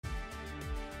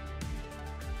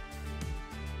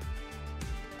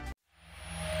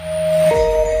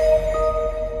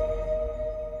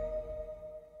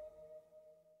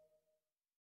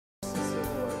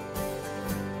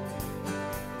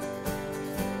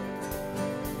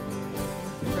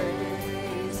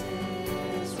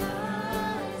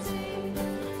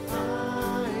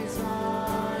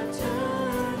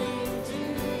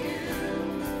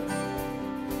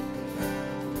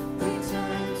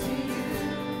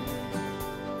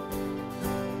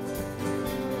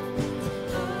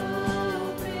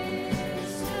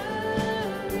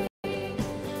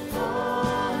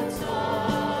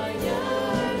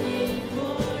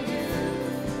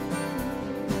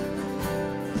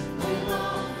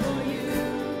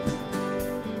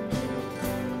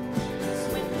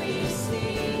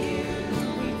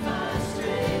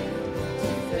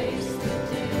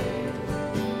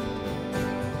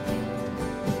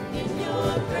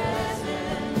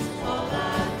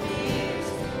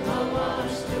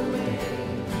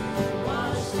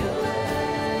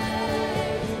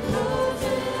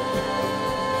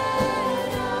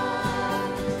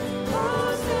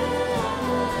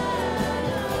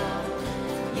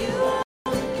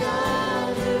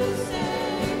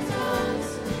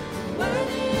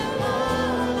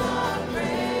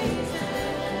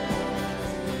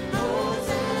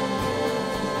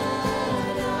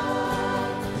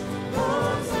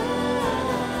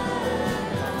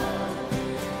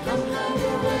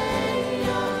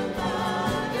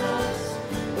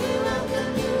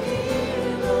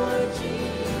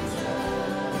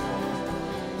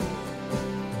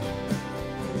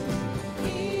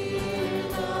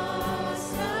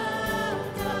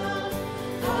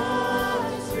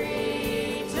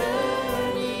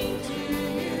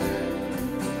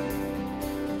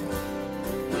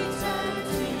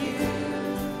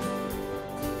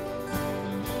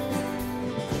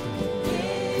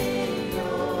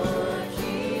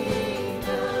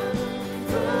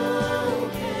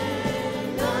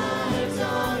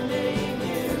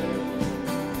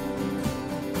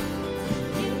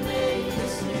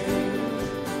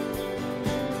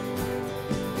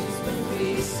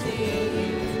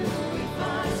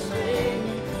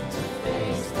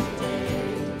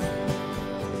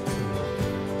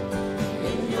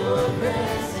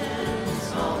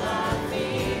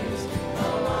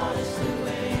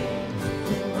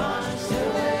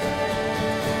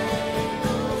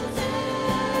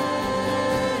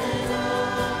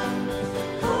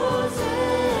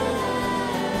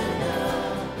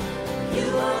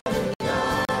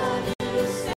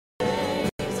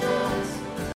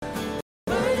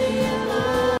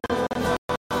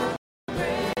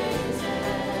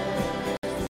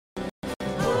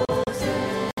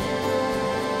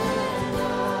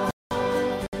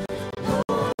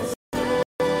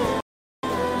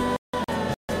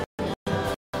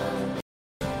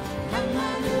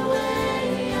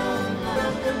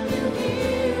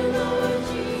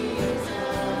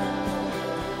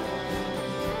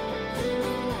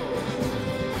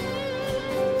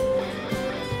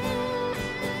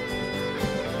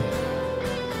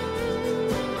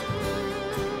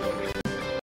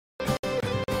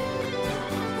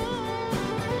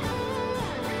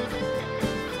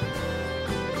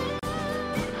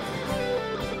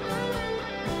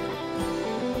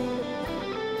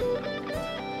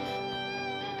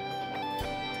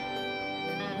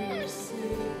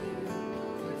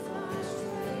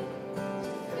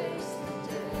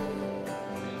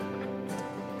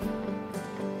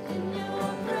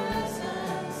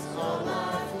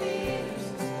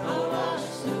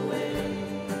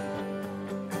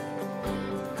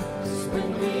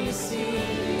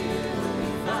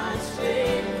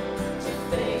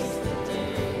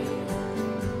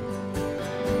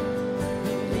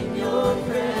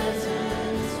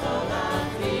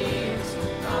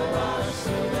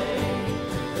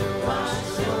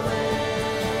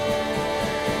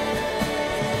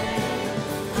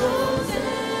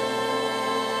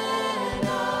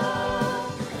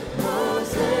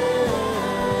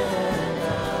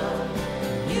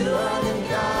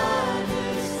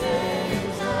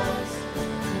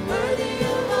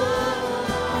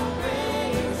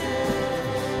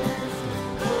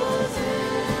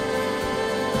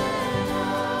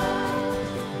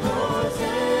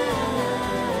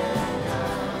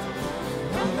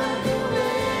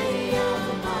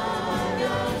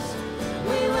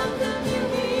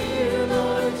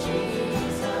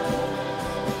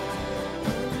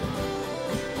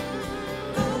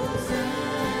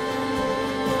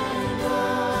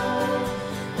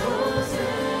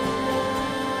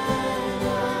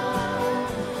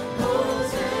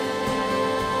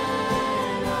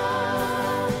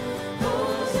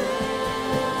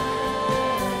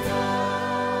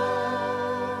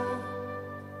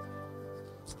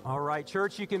right,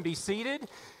 church, you can be seated.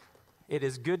 It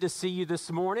is good to see you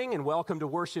this morning, and welcome to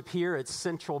worship here at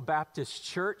Central Baptist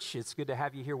Church. It's good to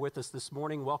have you here with us this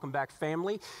morning. Welcome back,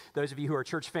 family. Those of you who are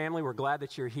church family, we're glad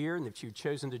that you're here and that you've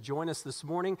chosen to join us this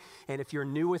morning. And if you're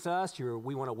new with us,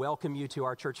 we want to welcome you to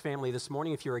our church family this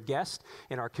morning. If you're a guest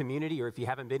in our community or if you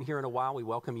haven't been here in a while, we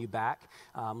welcome you back.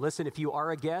 Listen, if you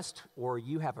are a guest or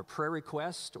you have a prayer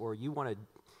request or you want to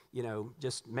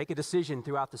just make a decision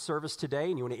throughout the service today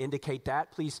and you want to indicate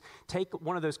that, please take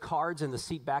one of those cards in the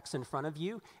seat backs in front of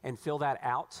you and fill that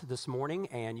out this morning,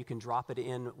 and you can drop it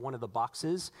in one of the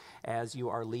boxes as you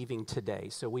are leaving today.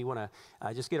 So we want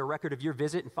to just get a record of your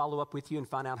visit and follow up with you and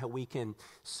find out how we can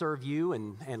serve you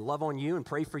and love on you and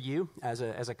pray for you as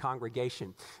a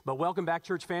congregation. But welcome back,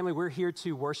 church family. We're here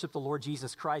to worship the Lord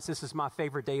Jesus Christ. This is my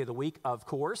favorite day of the week, of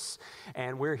course,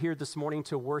 and we're here this morning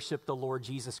to worship the Lord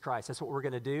Jesus Christ. That's what we're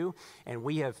going to do. And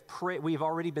we've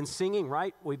already been singing,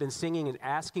 right? We've been singing and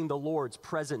asking the Lord's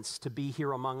presence to be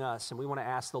here among us. And we want to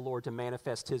ask the Lord to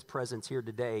manifest his presence here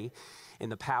today in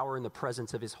the power and the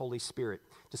presence of his Holy Spirit,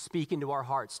 to speak into our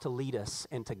hearts, to lead us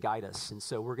and to guide us. And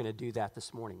so we're going to do that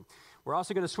this morning. We're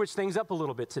also going to switch things up a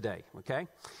little bit today, okay?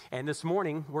 And this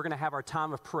morning, we're going to have our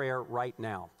time of prayer right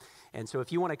now. And so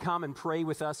if you want to come and pray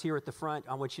with us here at the front,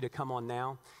 I want you to come on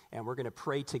now. And we're going to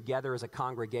pray together as a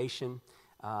congregation.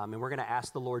 And we're going to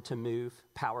ask the Lord to move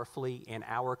powerfully in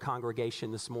our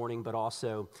congregation this morning, but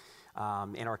also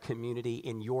in our community,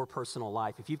 in your personal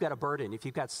life. If you've got a burden, if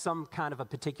you've got some kind of a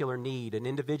particular need, an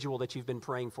individual that you've been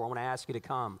praying for, I want to ask you to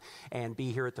come and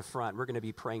be here at the front. We're going to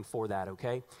be praying for that,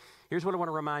 okay? Here's what I want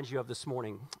to remind you of this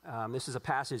morning. This is a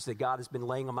passage that God has been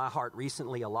laying on my heart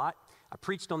recently a lot. I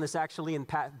preached on this actually in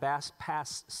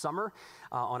past summer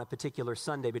on a particular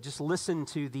Sunday, but just listen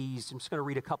to these. I'm just going to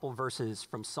read a couple verses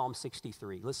from Psalm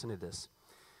 63. Listen to this.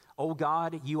 "O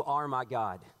God, you are my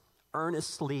God.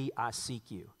 Earnestly I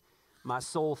seek you. My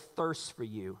soul thirsts for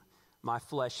you. My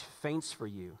flesh faints for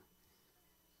you.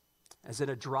 As in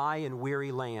a dry and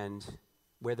weary land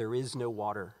where there is no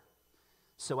water.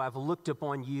 So I've looked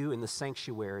upon you in the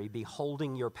sanctuary,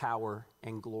 beholding your power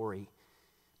and glory.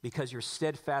 Because your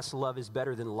steadfast love is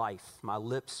better than life, my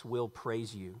lips will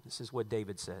praise you." This is what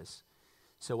David says.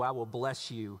 "So I will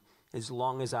bless you as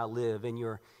long as I live. In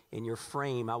your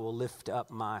frame I will lift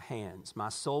up my hands. My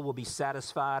soul will be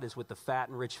satisfied as with the fat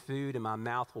and rich food, and my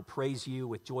mouth will praise you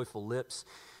with joyful lips.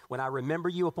 When I remember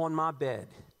you upon my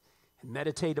bed and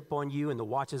meditate upon you in the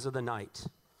watches of the night.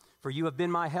 For you have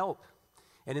been my help,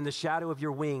 and in the shadow of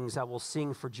your wings I will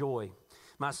sing for joy.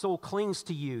 My soul clings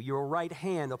to you, your right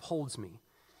hand upholds me.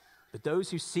 But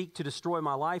those who seek to destroy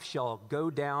my life shall go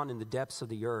down in the depths of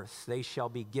the earth. They shall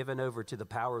be given over to the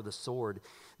power of the sword.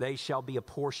 They shall be a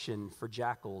portion for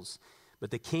jackals.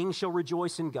 But the king shall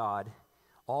rejoice in God.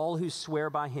 All who swear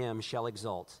by him shall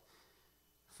exult.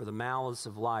 For the mouths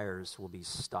of liars will be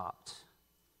stopped."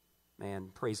 Man,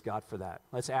 praise God for that.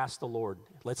 Let's ask the Lord.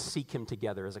 Let's seek him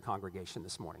together as a congregation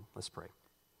this morning. Let's pray.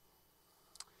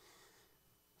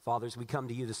 Father, as we come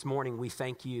to you this morning, we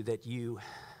thank you that you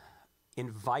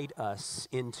invite us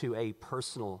into a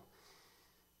personal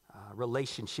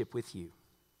relationship with you.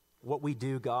 What we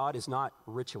do, God, is not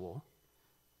ritual.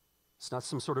 It's not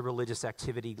some sort of religious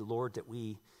activity, Lord, that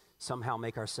we somehow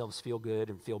make ourselves feel good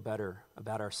and feel better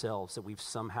about ourselves, that we've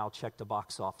somehow checked a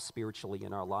box off spiritually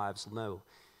in our lives. No.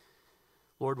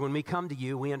 Lord, when we come to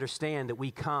you, we understand that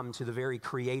we come to the very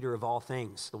creator of all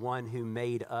things, the one who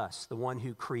made us, the one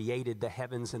who created the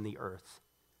heavens and the earth.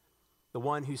 The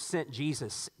one who sent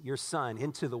Jesus, your son,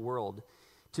 into the world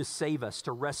to save us,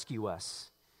 to rescue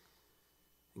us.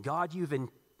 God, you've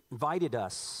invited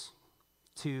us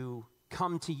to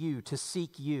come to you, to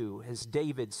seek you, as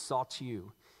David sought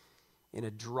you in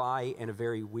a dry and a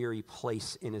very weary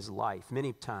place in his life.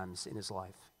 Many times in his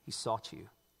life, he sought you.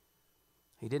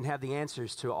 He didn't have the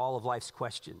answers to all of life's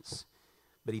questions,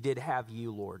 but he did have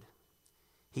you, Lord.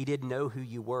 He did know who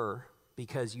you were,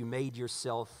 because you made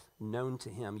yourself known to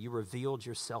him. You revealed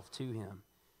yourself to him.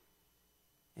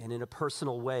 And in a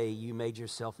personal way, you made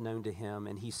yourself known to him,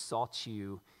 and he sought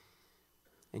you,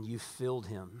 and you filled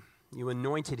him. You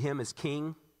anointed him as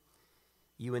king.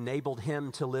 You enabled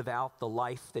him to live out the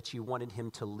life that you wanted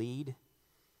him to lead.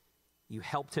 You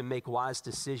helped him make wise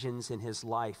decisions in his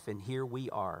life, and here we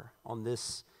are on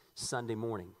this Sunday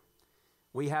morning.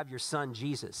 We have your son,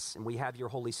 Jesus, and we have your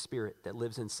Holy Spirit that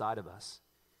lives inside of us.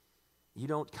 You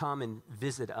don't come and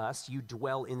visit us. You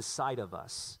dwell inside of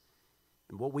us.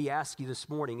 And what we ask you this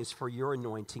morning is for your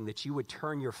anointing, that you would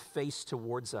turn your face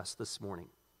towards us this morning,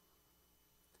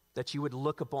 that you would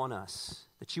look upon us,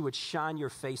 that you would shine your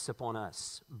face upon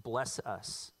us, bless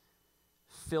us,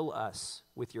 fill us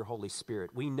with your Holy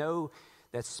Spirit. We know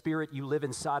That Spirit, you live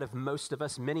inside of most of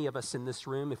us, many of us in this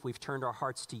room, if we've turned our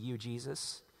hearts to you,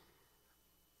 Jesus.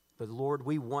 But Lord,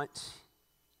 we want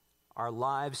our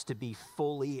lives to be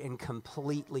fully and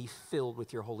completely filled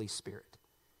with your Holy Spirit.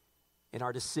 In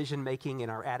our decision-making, in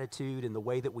our attitude, in the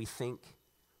way that we think,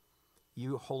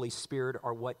 you, Holy Spirit,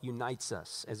 are what unites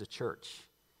us as a church.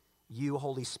 You,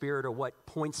 Holy Spirit, are what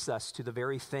points us to the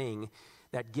very thing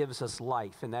that gives us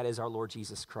life, and that is our Lord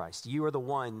Jesus Christ. You are the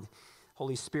one,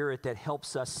 Holy Spirit, that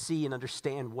helps us see and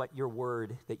understand what your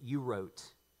word that you wrote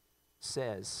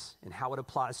says and how it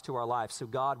applies to our life. So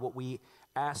God, what we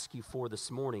ask you for this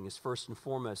morning is first and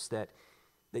foremost that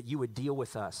you would deal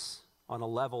with us on a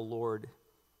level, Lord,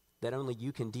 that only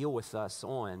you can deal with us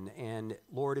on. And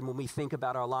Lord, and when we think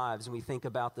about our lives and we think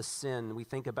about the sin, we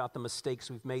think about the mistakes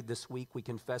we've made this week, we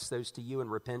confess those to you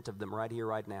and repent of them right here,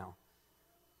 right now.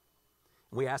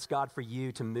 We ask God for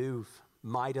you to move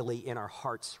mightily in our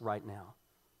hearts right now.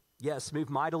 Yes, move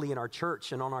mightily in our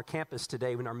church and on our campus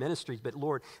today in our ministries, but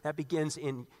Lord, that begins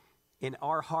in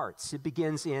our hearts. It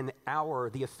begins in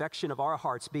the affection of our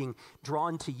hearts being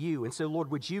drawn to you. And so, Lord,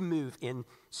 would you move and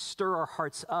stir our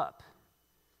hearts up?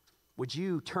 Would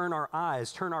you turn our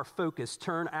eyes, turn our focus,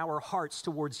 turn our hearts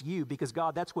towards you? Because,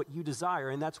 God, that's what you desire,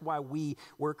 and that's why we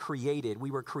were created. We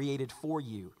were created for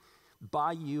you,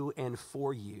 by you, and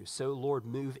for you. So, Lord,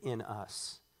 move in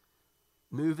us.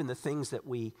 Move in the things that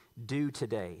we do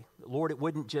today. Lord, it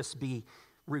wouldn't just be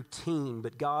routine,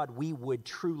 but, God, we would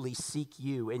truly seek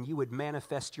you, and you would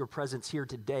manifest your presence here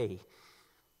today.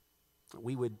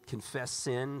 We would confess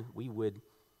sin. We would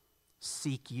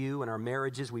seek you in our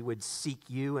marriages. We would seek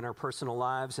you in our personal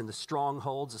lives and the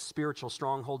strongholds, the spiritual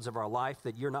strongholds of our life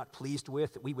that you're not pleased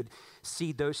with, that we would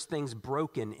see those things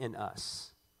broken in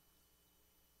us.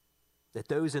 That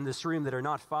those in this room that are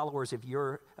not followers of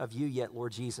you yet,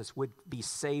 Lord Jesus, would be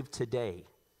saved today.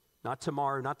 Not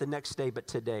tomorrow, not the next day, but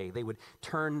today. They would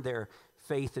turn their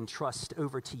faith and trust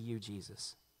over to you,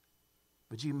 Jesus.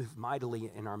 Would you move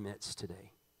mightily in our midst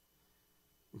today?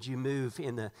 Would you move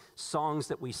in the songs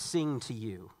that we sing to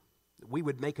you, that we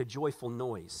would make a joyful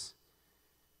noise,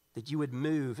 that you would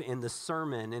move in the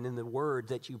sermon and in the word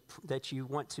that you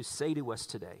want to say to us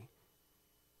today,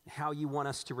 how you want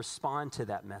us to respond to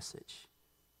that message.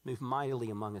 Move mightily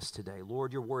among us today.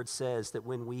 Lord, your word says that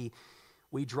when we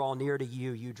draw near to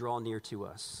you, you draw near to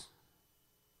us.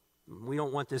 We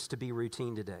don't want this to be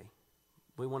routine today.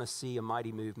 We want to see a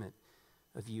mighty movement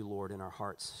of you, Lord, in our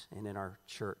hearts and in our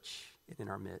church and in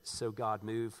our midst. So, God,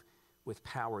 move with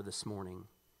power this morning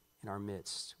in our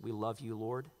midst. We love you,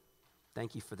 Lord.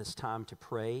 Thank you for this time to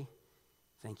pray.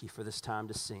 Thank you for this time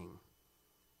to sing.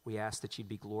 We ask that you'd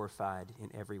be glorified in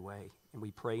every way. And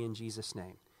we pray in Jesus'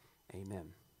 name. Amen.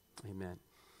 Amen.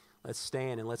 Let's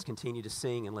stand and let's continue to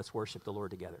sing and let's worship the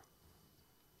Lord together.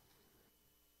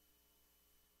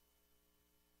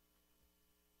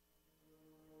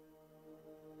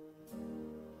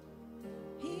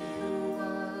 He who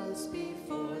was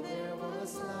before there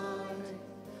was light,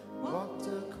 walked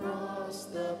across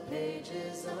the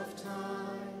pages of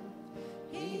time.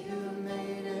 He who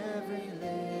made every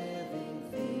living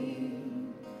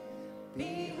thing,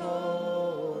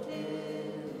 behold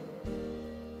him.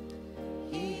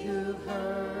 He who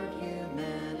heard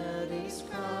humanity's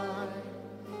cry,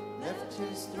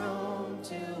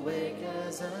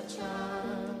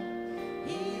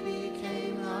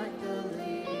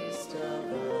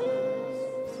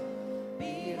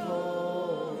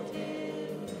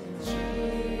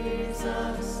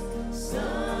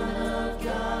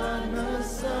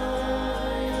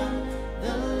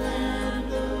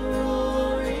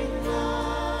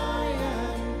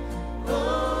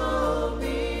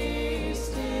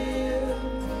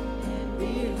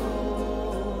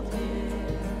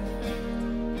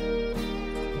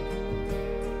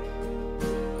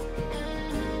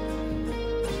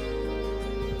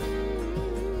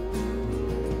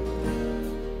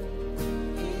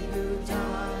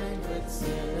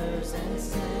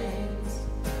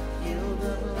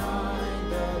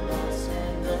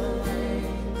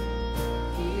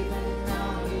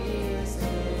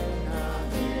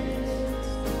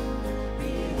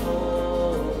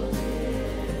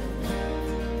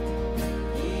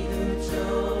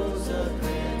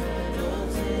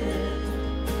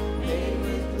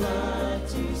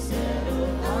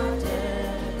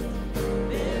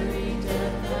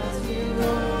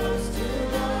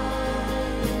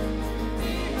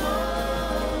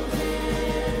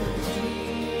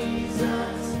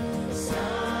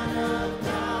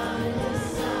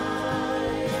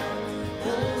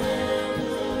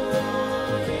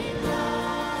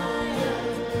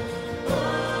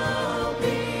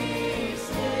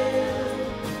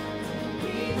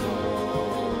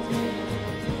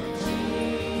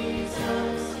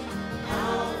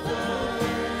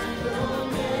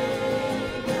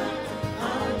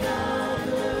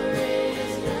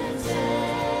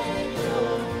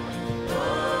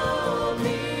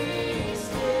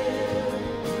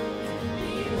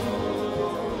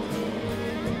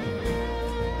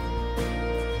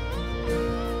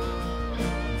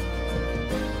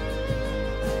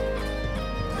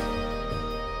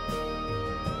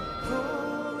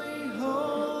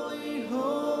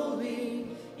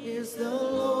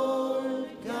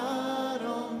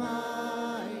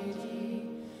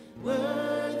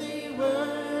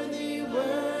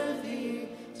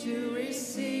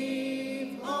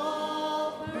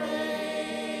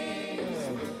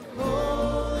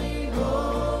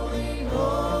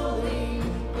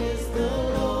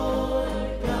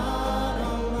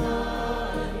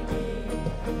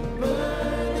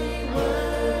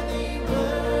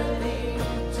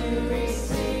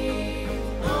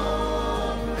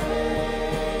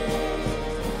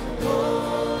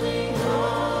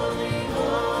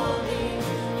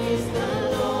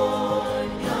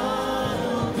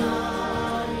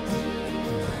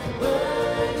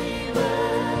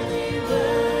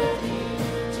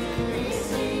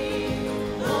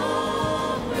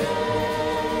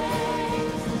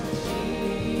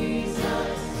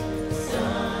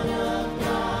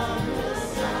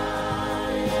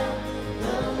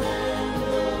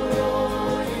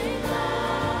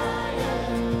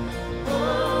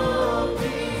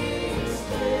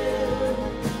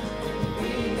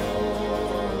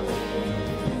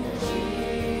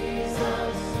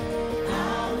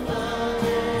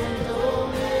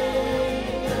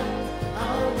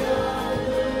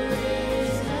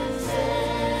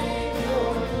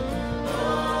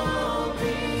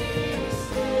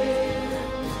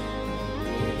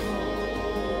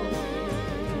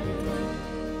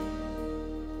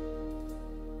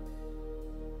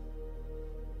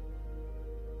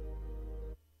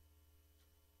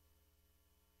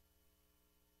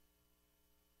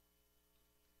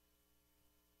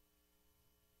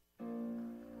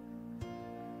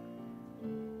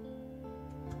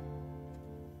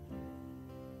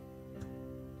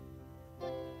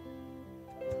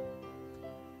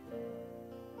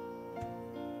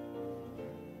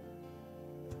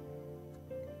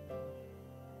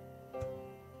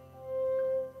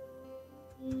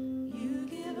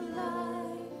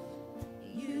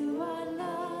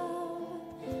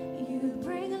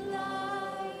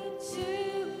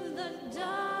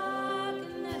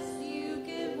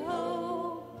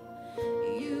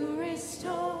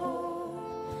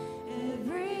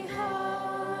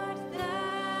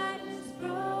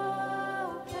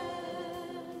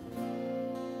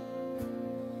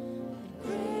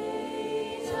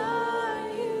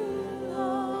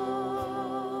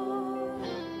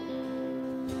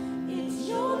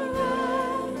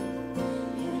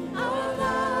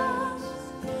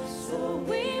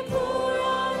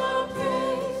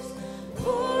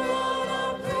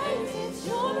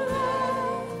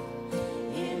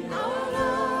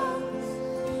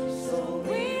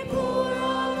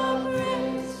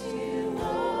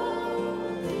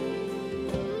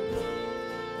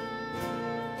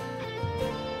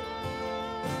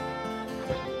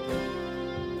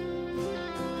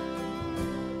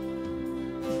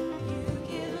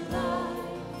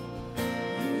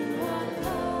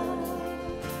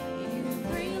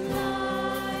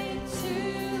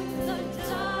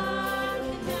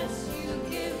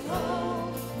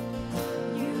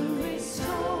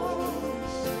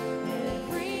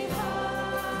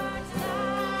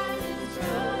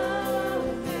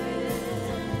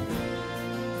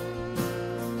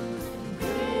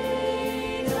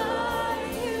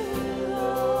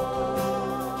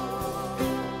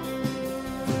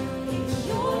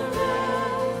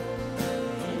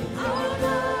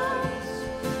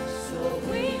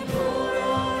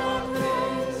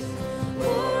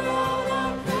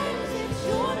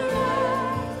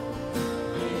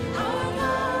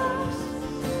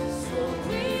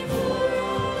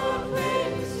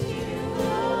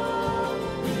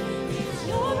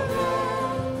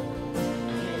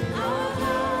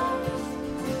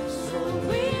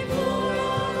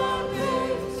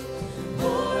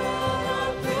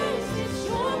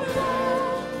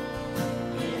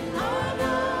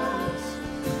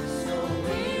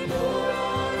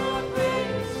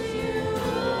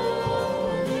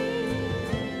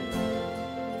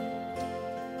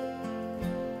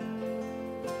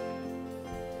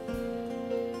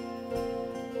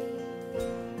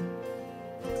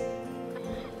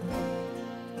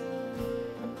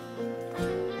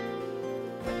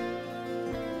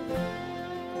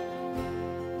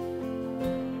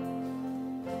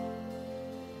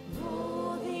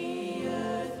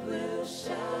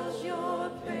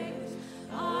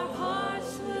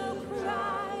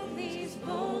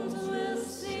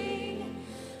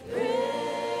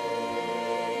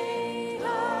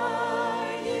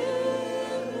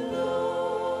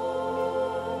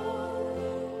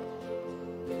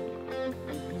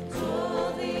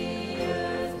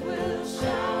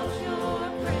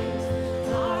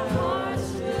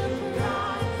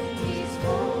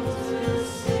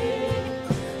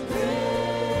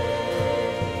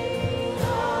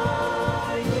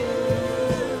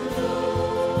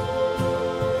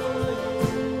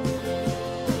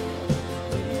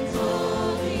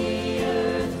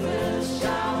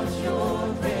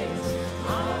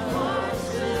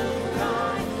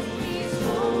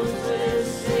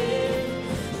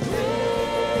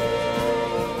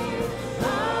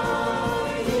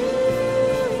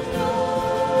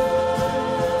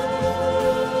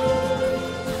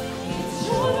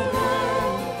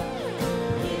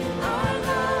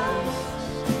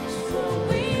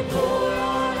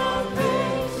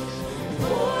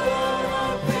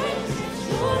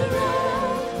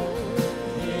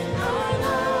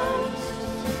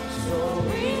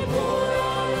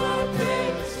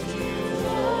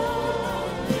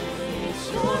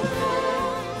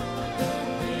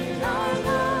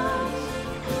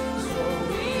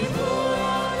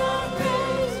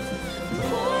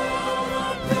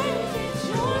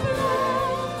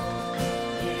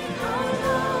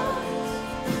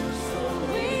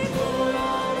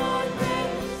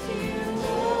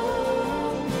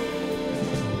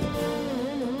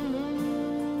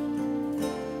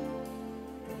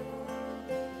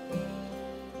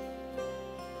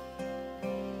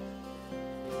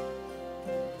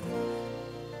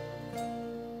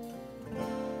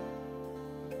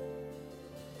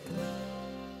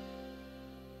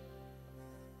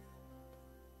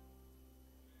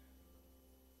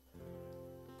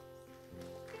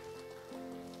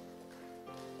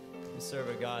 serve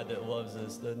a God that loves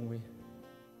us, doesn't we?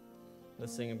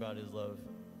 Let's sing about his love.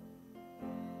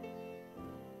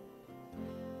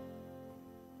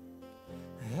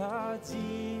 How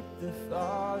deep the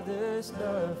Father's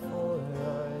love for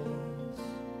us,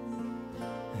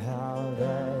 how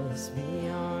vast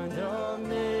beyond all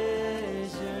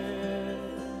measure,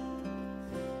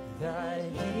 that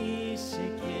he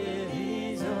should give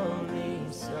his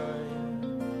only Son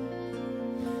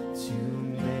to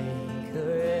make a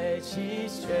wretch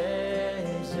his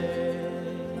treasure.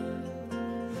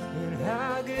 And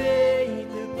how great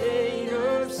the pain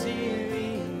of sin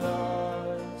we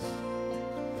lost,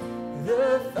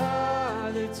 the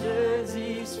Father turns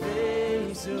his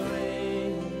face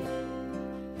away,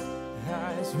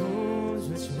 as wounds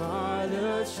which mar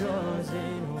the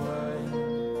chosen one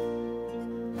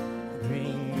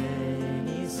bring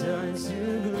many sons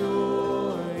to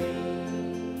glory.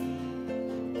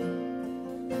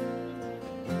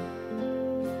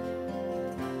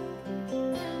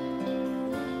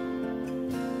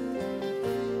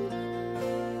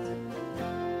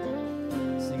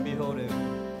 Sing, behold him.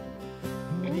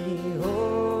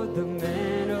 Behold the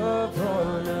man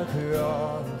upon the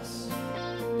cross,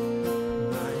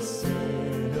 my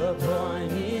sin upon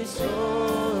his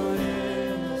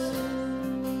shoulders.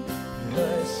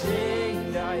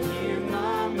 Ashamed, I hear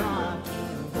my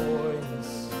mocking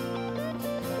voice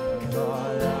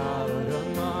call out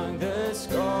among the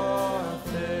scoffers.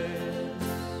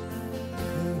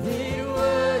 It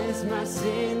was my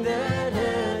sin that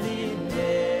held him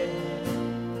there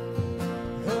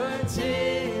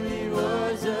until it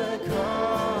was accomplished.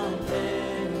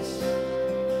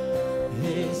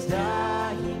 His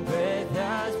dying breath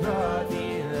has brought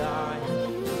me life.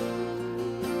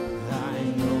 I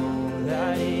know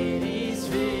that it is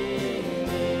finished.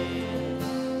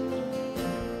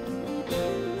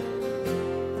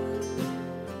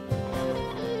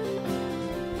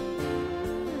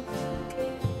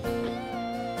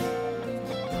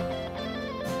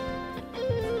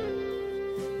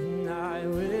 And I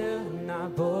will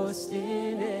not boast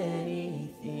in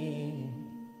anything,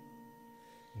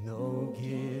 no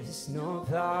gifts, no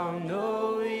power,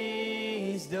 no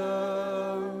wisdom,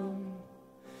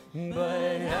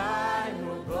 but I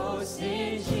will boast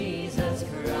in Jesus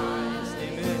Christ.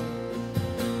 Amen.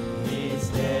 His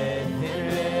death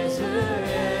and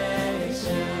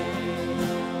resurrection.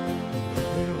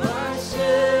 And what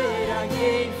should I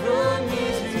gain from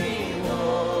his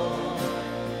reward?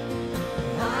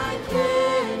 I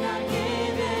cannot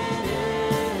give an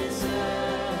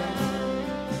answer,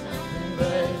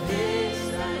 but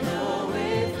this I know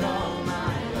with all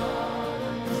my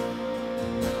heart.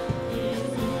 His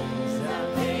wounds have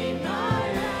paid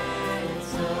my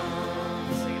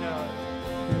ransom. Sing it out.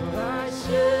 What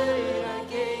should I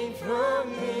gain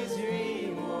from his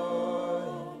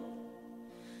reward?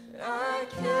 I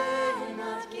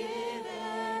cannot give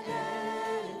an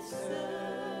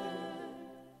answer,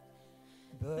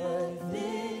 but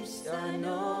this I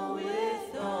know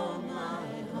with all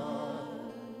my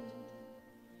heart.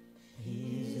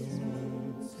 His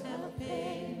wounds have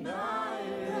paid my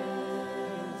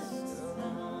ransom.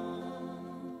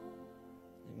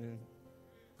 Amen.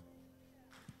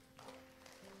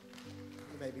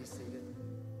 You may be seated.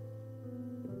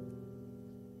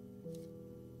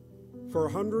 For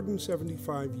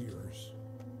 175 years,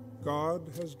 God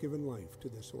has given life to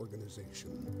this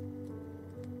organization.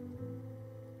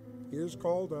 He has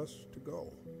called us to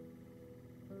go.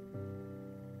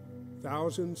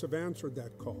 Thousands have answered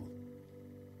that call,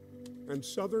 and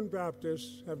Southern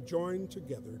Baptists have joined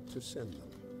together to send them.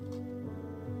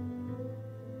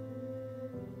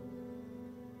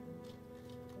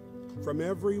 From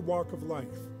every walk of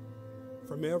life,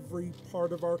 from every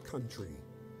part of our country,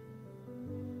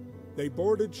 they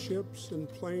boarded ships and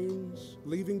planes,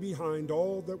 leaving behind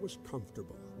all that was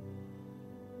comfortable,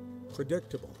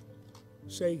 predictable,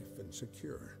 safe, and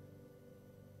secure.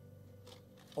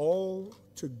 All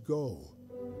to go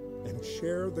and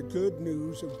share the good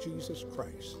news of Jesus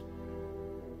Christ.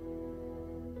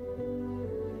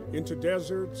 Into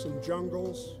deserts and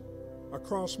jungles,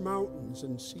 across mountains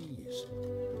and seas.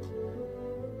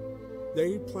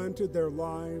 They planted their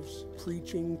lives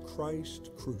preaching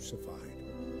Christ crucified.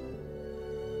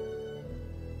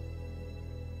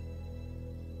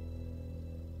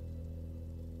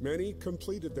 Many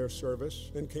completed their service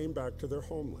and came back to their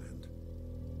homeland,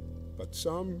 but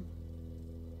some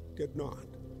did not.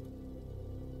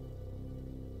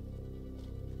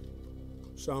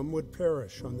 Some would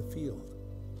perish on the field.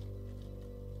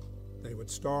 They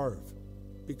would starve,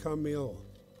 become ill,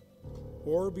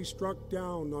 or be struck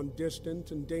down on distant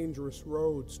and dangerous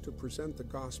roads to present the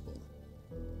gospel.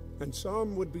 and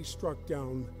some would be struck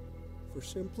down for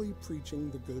simply preaching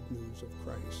the good news of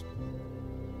Christ.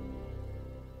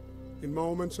 In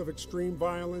moments of extreme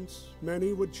violence,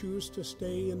 many would choose to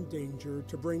stay in danger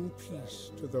to bring peace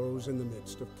to those in the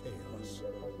midst of chaos.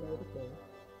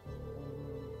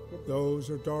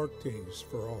 Those are dark days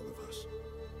for all of us,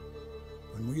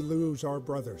 when we lose our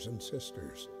brothers and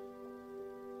sisters,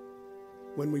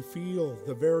 when we feel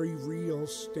the very real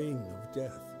sting of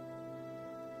death.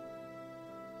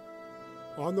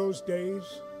 On those days,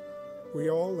 we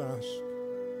all ask,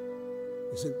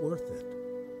 is it worth it?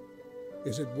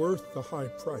 Is it worth the high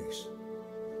price,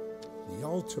 the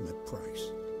ultimate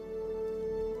price?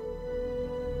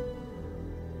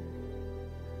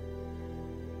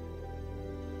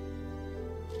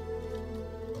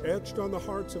 Etched on the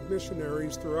hearts of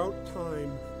missionaries throughout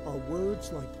time are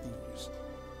words like these.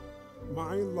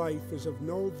 My life is of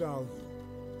no value.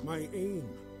 My aim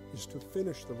is to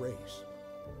finish the race.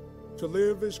 To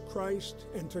live is Christ,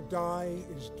 and to die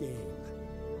is gain.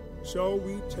 So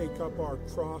we take up our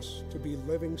cross to be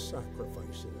living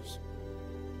sacrifices.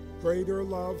 Greater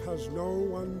love has no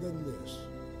one than this,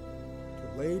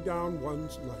 to lay down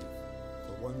one's life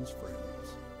for one's friends.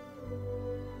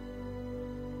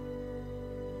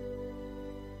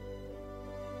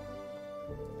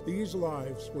 These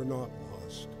lives were not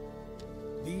lost.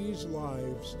 These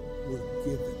lives were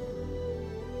given.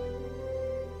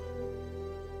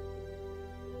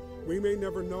 We may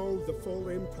never know the full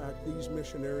impact these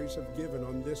missionaries have given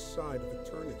on this side of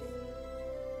eternity,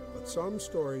 but some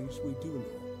stories we do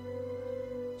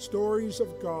know. Stories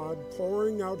of God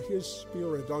pouring out His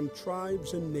Spirit on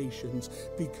tribes and nations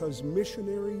because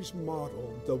missionaries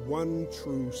modeled the one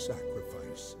true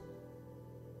sacrifice.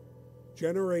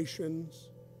 Generations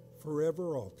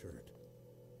forever altered.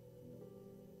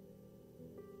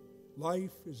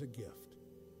 Life is a gift.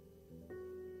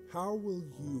 How will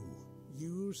you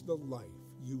use the life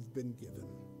you've been given?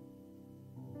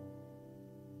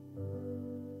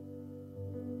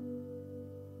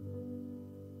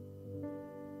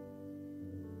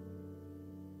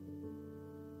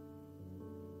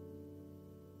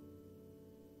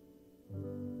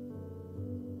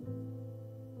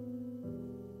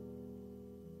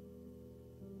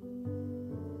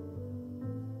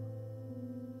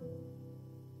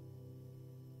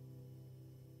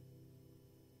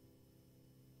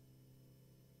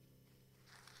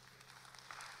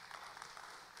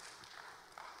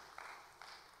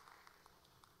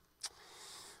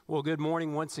 Well, good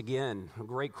morning once again. A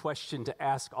great question to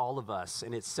ask all of us,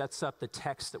 and it sets up the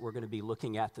text that we're going to be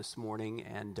looking at this morning.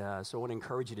 And so I want to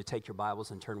encourage you to take your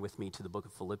Bibles and turn with me to the book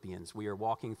of Philippians. We are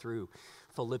walking through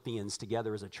Philippians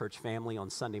together as a church family on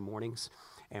Sunday mornings,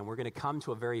 and we're going to come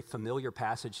to a very familiar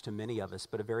passage to many of us,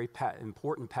 but a very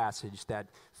important passage that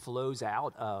flows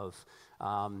out of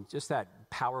just that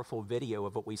powerful video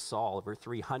of what we saw, over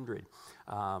 300.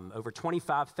 Over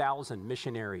 25,000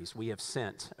 missionaries we have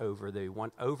sent over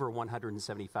over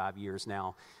 175 years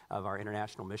now of our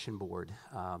International Mission Board.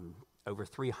 Over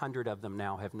 300 of them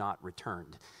now have not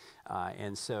returned.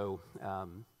 And so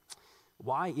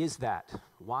why is that?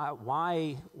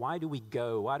 Why do we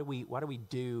go? Why do we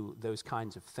do those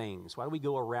kinds of things? Why do we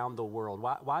go around the world?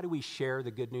 Why do we share the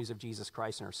good news of Jesus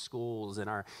Christ in our schools, in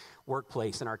our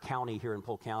workplace, in our county here in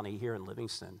Polk County, here in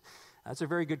Livingston? That's a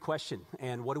very good question.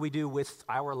 And what do we do with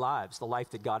our lives, the life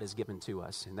that God has given to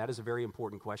us? And that is a very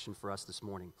important question for us this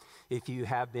morning. If you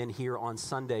have been here on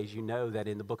Sundays, you know that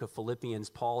in the book of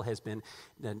Philippians, Paul has been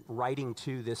writing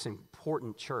to this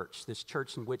important church, this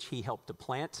church in which he helped to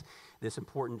plant, this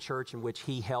important church in which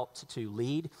he helped to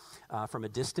lead from a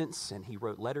distance, and he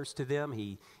wrote letters to them.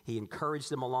 He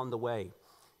encouraged them along the way.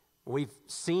 We've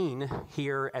seen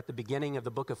here at the beginning of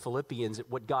the book of Philippians that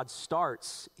what God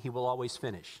starts, He will always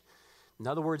finish. In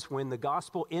other words, when the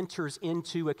gospel enters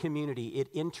into a community, it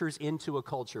enters into a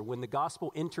culture. When the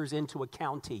gospel enters into a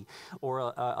county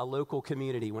or a local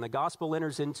community, when a gospel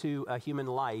enters into a human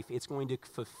life, it's going to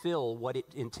fulfill what it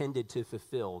intended to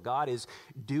fulfill. God is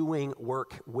doing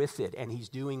work with it, and He's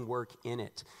doing work in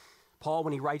it. Paul,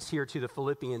 when he writes here to the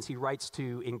Philippians, he writes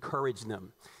to encourage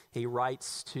them. He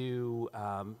writes to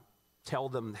tell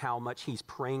them how much he's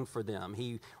praying for them.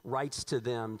 He writes to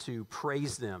them to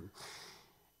praise them.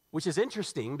 Which is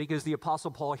interesting because the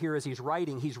Apostle Paul here, as he's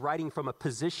writing from a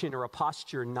position or a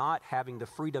posture not having the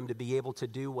freedom to be able to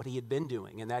do what he had been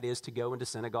doing, and that is to go into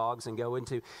synagogues and go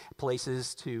into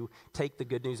places to take the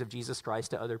good news of Jesus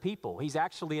Christ to other people. He's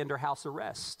actually under house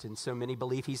arrest, and so many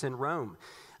believe he's in Rome.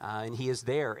 And he is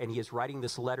there, and he is writing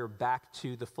this letter back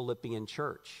to the Philippian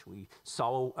church. We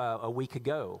saw a week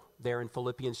ago there in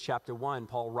Philippians chapter 1,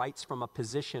 Paul writes from a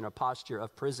position, a posture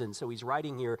of prison. So he's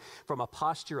writing here from a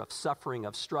posture of suffering,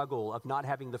 of struggle, of not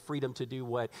having the freedom to do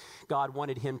what God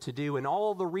wanted him to do. And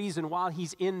all the reason why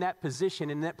he's in that position,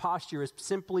 in that posture, is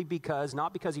simply because,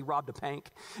 not because he robbed a bank,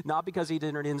 not because he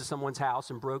entered into someone's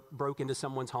house and broke into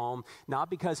someone's home,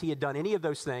 not because he had done any of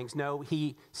those things. No,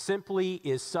 he simply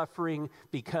is suffering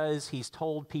because he's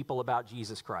told people about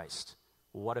Jesus Christ.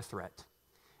 What a threat.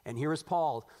 And here is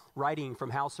Paul writing from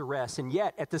house arrest. And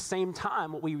yet, at the same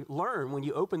time, what we learn when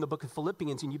you open the book of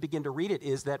Philippians and you begin to read it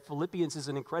is that Philippians is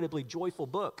an incredibly joyful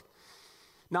book.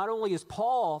 Not only is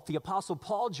Paul, the Apostle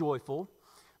Paul, joyful,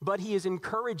 but he is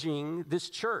encouraging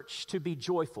this church to be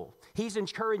joyful. He's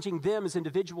encouraging them as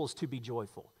individuals to be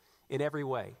joyful in every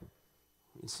way.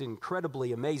 It's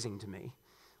incredibly amazing to me.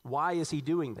 Why is he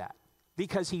doing that?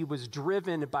 Because he was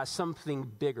driven by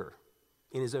something bigger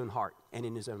in his own heart and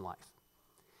in his own life.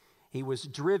 He was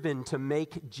driven to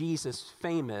make Jesus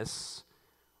famous,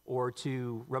 or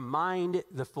to remind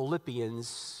the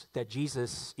Philippians that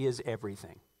Jesus is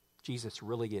everything. Jesus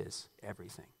really is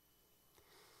everything.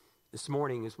 This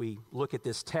morning, as we look at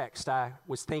this text, I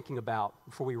was thinking about,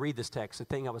 before we read this text, the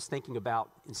thing I was thinking about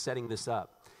in setting this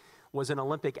up was an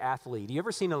Olympic athlete. You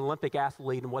ever seen an Olympic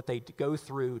athlete and what they go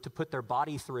through to put their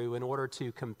body through in order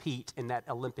to compete in that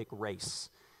Olympic race?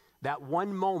 That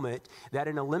one moment that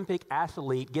an Olympic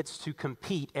athlete gets to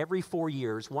compete every 4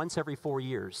 years, once every 4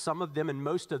 years. Some of them and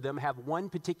most of them have one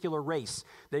particular race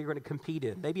they're going to compete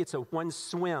in. Maybe it's one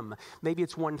swim, maybe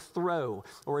it's one throw,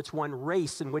 or it's one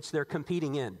race in which they're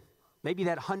competing in. Maybe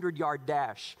that 100-yard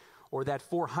dash, or that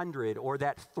 400, or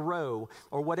that throw,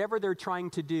 or whatever they're trying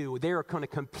to do, they're going to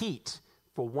compete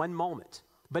for one moment.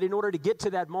 But in order to get to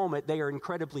that moment, they are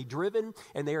incredibly driven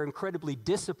and they are incredibly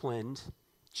disciplined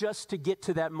just to get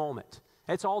to that moment.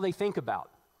 That's all they think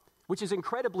about, which is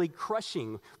incredibly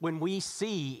crushing when we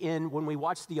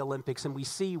watch the Olympics and we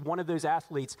see one of those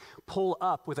athletes pull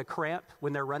up with a cramp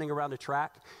when they're running around a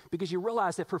track, because you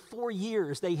realize that for 4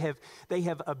 years they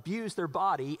have abused their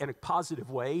body in a positive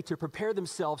way to prepare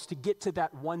themselves to get to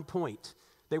that one point.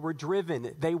 They were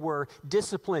driven, they were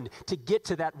disciplined to get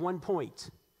to that one point.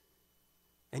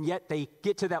 And yet they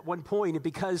get to that one point, and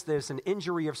because there's an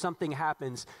injury or something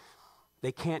happens,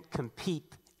 they can't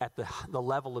compete at the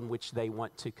level in which they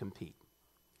want to compete.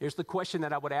 Here's the question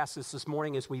that I would ask us this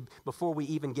morning before we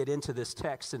even get into this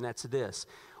text, and that's this.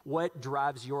 What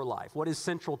drives your life? What is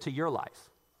central to your life?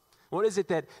 What is it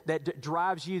that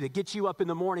drives you, that gets you up in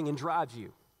the morning and drives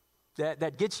you?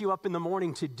 That gets you up in the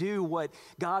morning to do what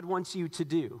God wants you to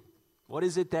do? What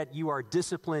is it that you are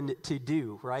disciplined to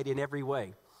do, right, in every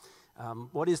way?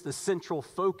 What is the central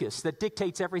focus that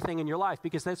dictates everything in your life?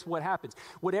 Because that's what happens.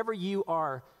 Whatever you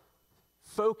are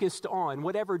focused on,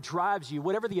 whatever drives you,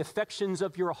 whatever the affections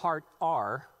of your heart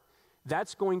are,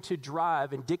 that's going to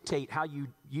drive and dictate how you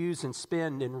use and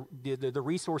spend and the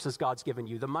resources God's given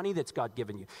you, the money that's God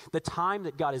given you, the time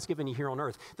that God has given you here on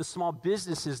earth, the small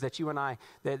businesses that you and I,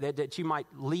 that you might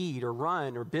lead or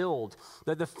run or build,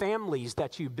 the families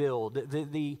that you build,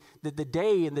 the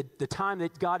day and the time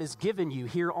that God has given you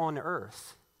here on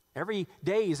earth. Every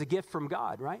day is a gift from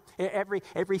God, right?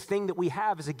 Everything that we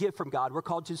have is a gift from God. We're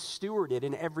called to steward it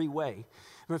in every way.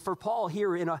 I mean, for Paul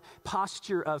here in a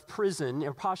posture of prison,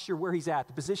 a posture where he's at,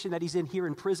 the position that he's in here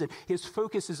in prison, his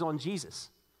focus is on Jesus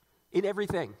in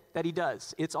everything that he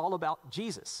does. It's all about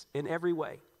Jesus in every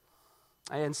way.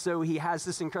 And so he has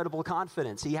this incredible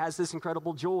confidence. He has this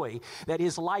incredible joy that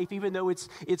his life, even though it's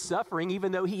suffering,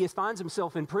 even though he finds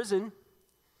himself in prison,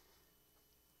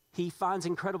 he finds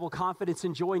incredible confidence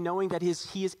and joy knowing that he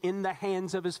is in the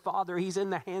hands of his Father. He's in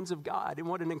the hands of God. And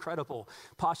what an incredible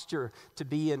posture to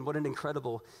be in. What an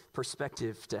incredible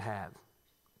perspective to have.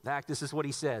 In fact, this is what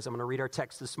he says. I'm going to read our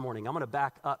text this morning. I'm going to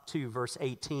back up to verse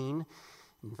 18.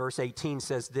 And verse 18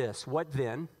 says this: "What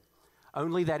then?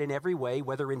 Only that in every way,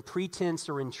 whether in pretense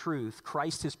or in truth,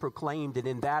 Christ is proclaimed, and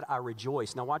in that I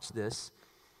rejoice." Now watch this.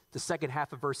 The second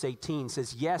half of verse 18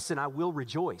 says, "Yes, and I will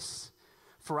rejoice.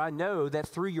 For I know that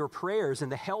through your prayers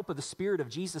and the help of the Spirit of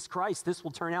Jesus Christ, this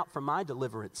will turn out for my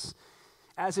deliverance.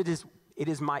 As it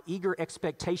is my eager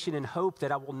expectation and hope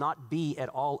that I will not be at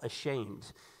all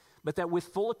ashamed, but that with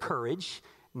full courage,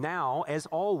 now as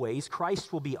always,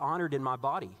 Christ will be honored in my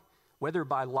body, whether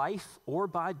by life or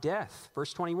by death."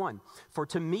 Verse 21, "For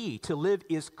to me to live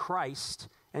is Christ,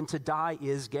 and to die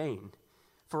is gain.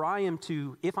 For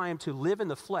if I am to live in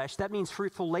the flesh, that means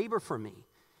fruitful labor for me.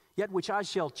 Yet which I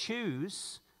shall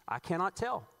choose, I cannot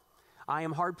tell. I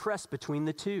am hard-pressed between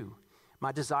the two.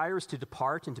 My desire is to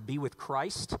depart and to be with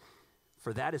Christ,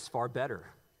 for that is far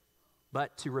better.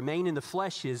 but to remain in the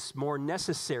flesh is more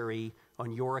necessary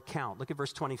on your account. Look at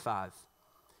verse 25.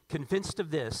 Convinced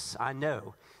of this, I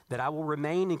know that I will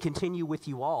remain and continue with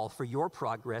you all for your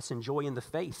progress and joy in the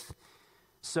faith,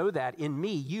 so that in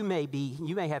me you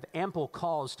may have ample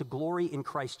cause to glory in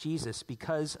Christ Jesus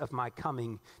because of my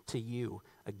coming to you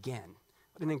again.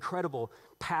 What an incredible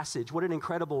passage. What an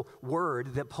incredible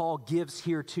word that Paul gives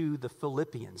here to the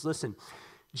Philippians. Listen,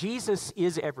 Jesus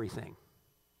is everything.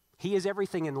 He is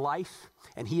everything in life,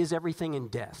 and he is everything in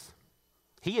death.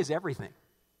 He is everything.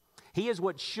 He is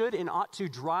what should and ought to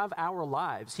drive our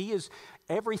lives. He is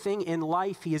everything in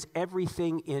life. He is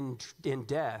everything in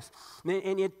death.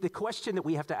 And yet the question that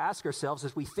we have to ask ourselves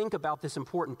as we think about this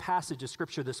important passage of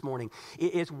Scripture this morning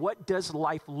is, what does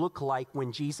life look like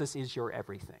when Jesus is your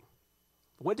everything?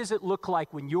 What does it look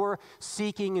like when you're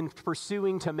seeking and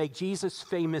pursuing to make Jesus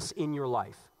famous in your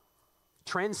life?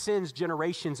 Transcends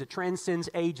generations, it transcends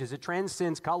ages, it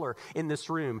transcends color in this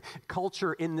room,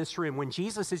 culture in this room. When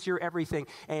Jesus is your everything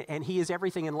and he is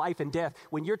everything in life and death,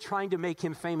 when you're trying to make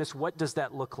him famous, what does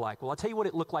that look like? Well, I'll tell you what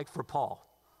it looked like for Paul.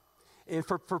 And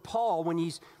for Paul, when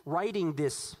he's writing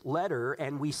this letter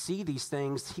and we see these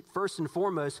things, first and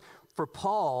foremost, for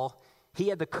Paul, he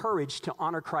had the courage to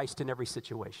honor Christ in every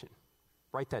situation.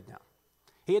 Write that down.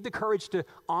 He had the courage to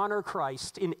honor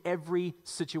Christ in every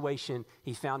situation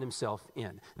he found himself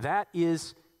in. That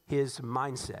is his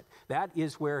mindset. That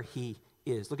is where he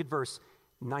is. Look at verse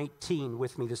 19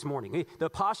 with me this morning. The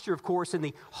posture, of course, in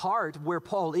the heart where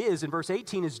Paul is in verse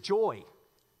 18 is joy.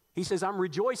 He says, I'm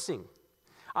rejoicing.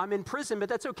 I'm in prison, but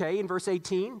that's okay. In verse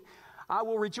 18, I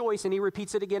will rejoice. And he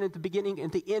repeats it again at the beginning,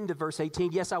 at the end of verse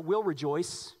 18. Yes, I will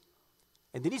rejoice.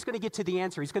 And then he's going to get to the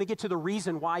answer. He's going to get to the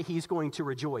reason why he's going to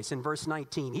rejoice in verse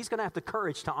 19. He's going to have the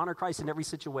courage to honor Christ in every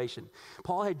situation.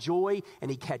 Paul had joy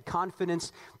and he had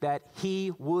confidence that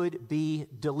he would be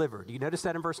delivered. Do you notice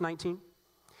that in verse 19?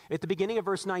 At the beginning of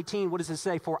verse 19, what does it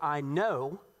say? For I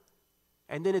know.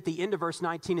 And then at the end of verse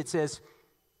 19, it says,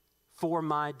 for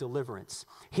my deliverance.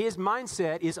 His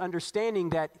mindset is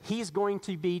understanding that he's going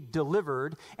to be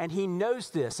delivered, and he knows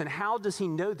this. And how does he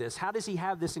know this? How does he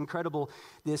have this incredible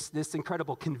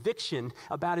conviction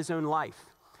about his own life?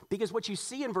 Because what you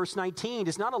see in verse 19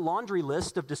 is not a laundry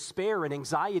list of despair and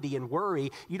anxiety and worry.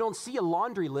 You don't see a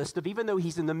laundry list of, even though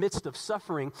he's in the midst of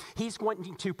suffering, he's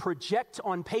wanting to project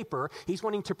on paper, he's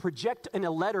wanting to project in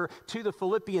a letter to the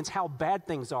Philippians how bad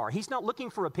things are. He's not looking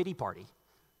for a pity party.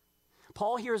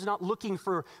 Paul here is not looking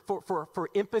for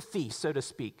empathy, so to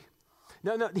speak.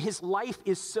 No, his life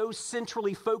is so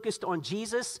centrally focused on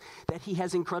Jesus that he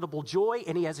has incredible joy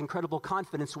and he has incredible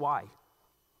confidence. Why?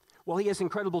 Well, he has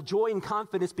incredible joy and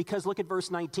confidence because look at verse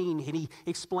 19, and he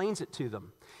explains it to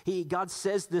them. God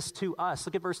says this to us.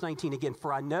 Look at verse 19 again.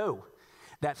 For I know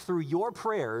that through your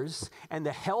prayers and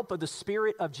the help of the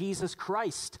Spirit of Jesus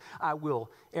Christ,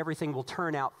 everything will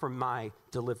turn out for my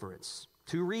deliverance.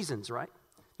 Two reasons, right?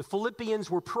 The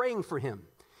Philippians were praying for him.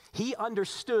 He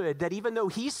understood that even though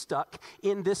he's stuck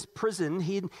in this prison,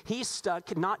 he's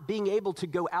stuck not being able to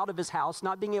go out of his house,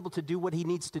 not being able to do what he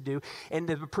needs to do, and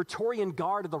the Praetorian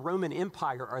Guard of the Roman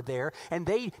Empire are there, and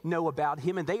they know about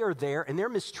him, and they are there, and they're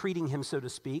mistreating him, so to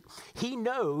speak. He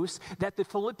knows that the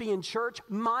Philippian church,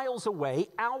 miles away,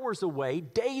 hours away,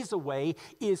 days away,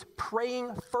 is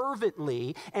praying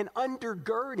fervently and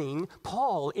undergirding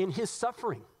Paul in his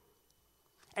suffering.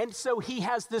 And so he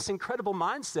has this incredible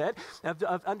mindset of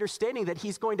understanding that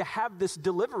he's going to have this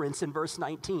deliverance in verse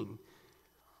 19.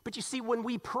 But you see, when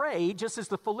we pray, just as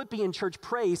the Philippian church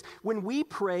prays, when we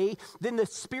pray, then the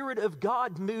Spirit of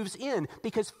God moves in,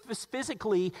 because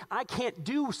physically, I can't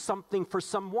do something for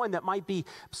someone that might be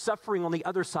suffering on the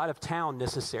other side of town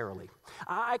necessarily.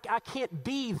 I can't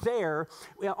be there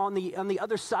on the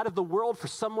other side of the world for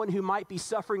someone who might be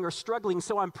suffering or struggling,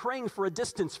 so I'm praying for a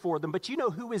distance for them. But you know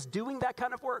who is doing that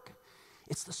kind of work?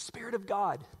 It's the Spirit of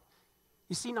God.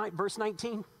 You see verse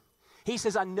 19? He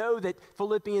says, I know that,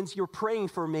 Philippians, you're praying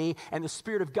for me, and the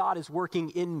Spirit of God is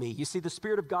working in me. You see, the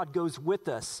Spirit of God goes with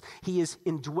us. He is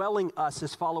indwelling us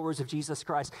as followers of Jesus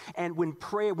Christ. And when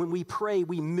we pray,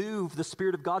 we move the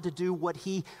Spirit of God to do what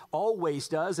he always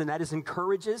does, and that is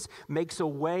encourages, makes a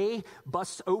way,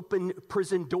 busts open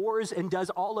prison doors, and does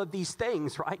all of these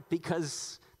things, right?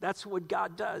 Because that's what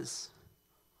God does.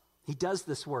 He does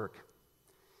this work.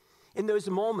 In those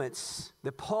moments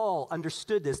that Paul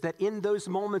understood this, that in those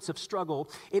moments of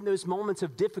struggle, in those moments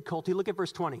of difficulty, look at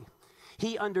verse 20.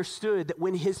 He understood that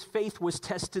when his faith was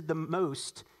tested the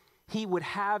most, he would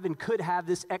have and could have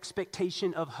this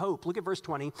expectation of hope. Look at verse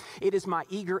 20. It is my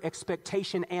eager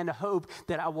expectation and hope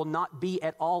that I will not be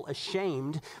at all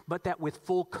ashamed, but that with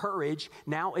full courage,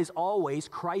 now as always,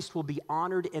 Christ will be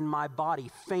honored in my body,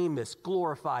 famous,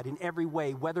 glorified in every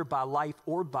way, whether by life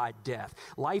or by death.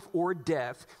 Life or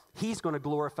death, he's going to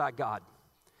glorify God.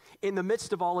 In the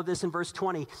midst of all of this, in verse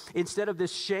 20, instead of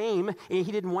this shame, he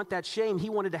didn't want that shame. He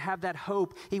wanted to have that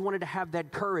hope. He wanted to have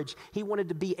that courage. He wanted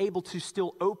to be able to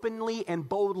still openly and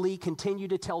boldly continue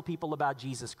to tell people about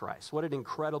Jesus Christ. What an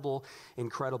incredible,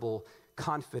 incredible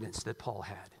confidence that Paul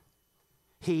had.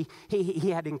 He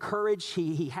had encouraged,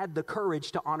 he had the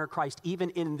courage to honor Christ even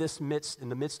in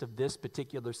the midst of this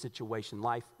particular situation,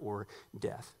 life or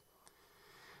death.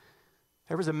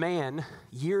 There was a man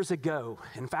years ago.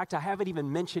 In fact, I haven't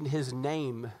even mentioned his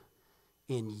name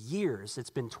in years. It's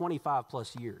been 25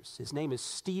 plus years. His name is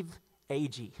Steve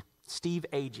Agee. Steve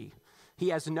Agee. He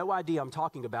has no idea I'm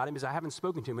talking about him because I haven't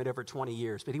spoken to him in over 20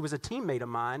 years. But he was a teammate of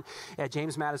mine at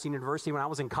James Madison University when I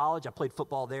was in college. I played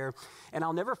football there. And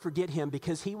I'll never forget him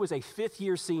because he was a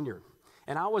fifth-year senior.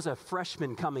 And I was a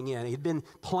freshman coming in. He'd been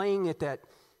playing at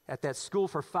that school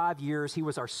for 5 years. He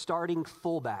was our starting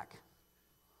fullback.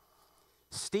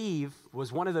 Steve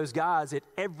was one of those guys that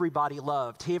everybody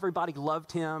loved. Everybody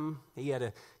loved him. He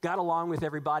got along with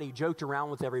everybody, he joked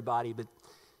around with everybody. But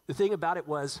the thing about it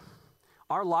was,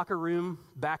 our locker room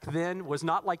back then was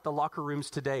not like the locker rooms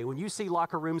today. When you see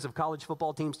locker rooms of college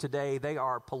football teams today, they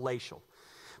are palatial.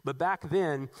 But back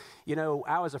then,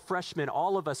 I was a freshman,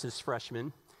 all of us as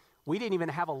freshmen, we didn't even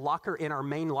have a locker in our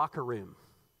main locker room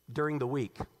during the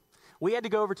week. We had to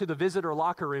go over to the visitor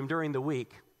locker room during the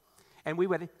week. And we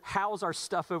would house our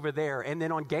stuff over there. And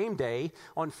then on game day,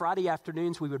 on Friday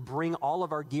afternoons, we would bring all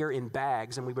of our gear in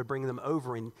bags and we would bring them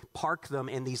over and park them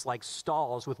in these like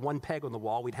stalls with one peg on the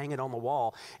wall. We'd hang it on the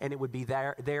wall and it would be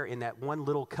there in that one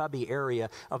little cubby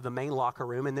area of the main locker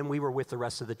room. And then we were with the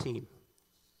rest of the team.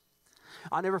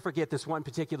 I'll never forget this one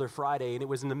particular Friday, and it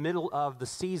was in the middle of the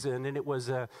season, and it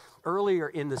was earlier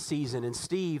in the season.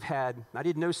 And I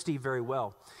didn't know Steve very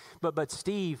well, but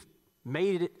Steve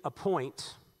made it a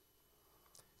point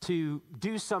to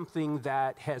do something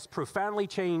that has profoundly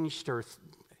changed or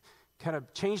kind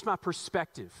of changed my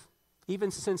perspective,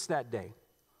 even since that day.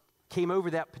 Came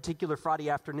over that particular Friday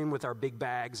afternoon with our big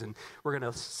bags, and we're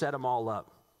going to set them all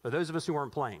up. For those of us who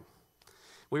weren't playing,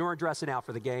 we weren't dressing out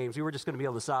for the games. We were just going to be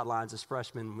on the sidelines as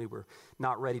freshmen. We were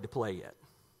not ready to play yet.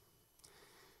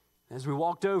 As we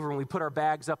walked over and we put our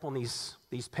bags up on these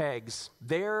pegs,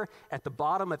 there at the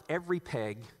bottom of every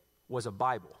peg was a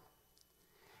Bible.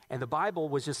 And the Bible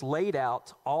was just laid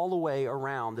out all the way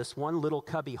around this one little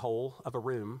cubby hole of a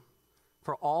room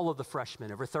for all of the freshmen,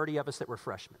 over 30 of us that were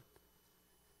freshmen.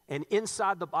 And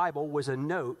inside the Bible was a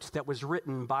note that was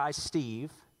written by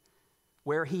Steve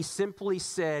where he simply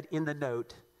said in the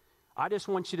note, I just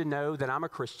want you to know that I'm a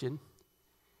Christian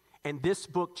and this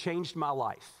book changed my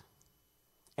life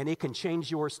and it can change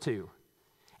yours too.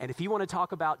 And if you want to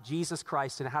talk about Jesus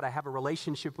Christ and how to have a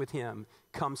relationship with him,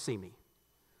 come see me.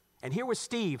 And here was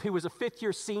Steve, who was a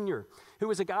fifth-year senior, who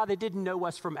was a guy that didn't know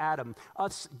us from Adam.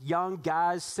 Us young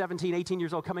guys, 17, 18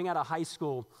 years old, coming out of high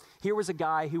school. Here was a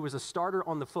guy who was a starter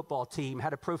on the football team,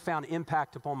 had a profound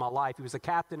impact upon my life. He was a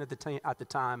captain at the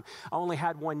time. I only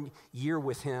had 1 year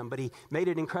with him, but he made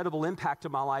an incredible impact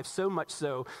on my life, so much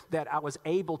so that I was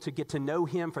able to get to know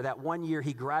him for that 1 year.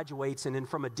 He graduates, and then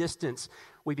from a distance,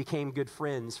 we became good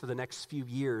friends for the next few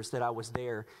years that I was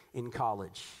there in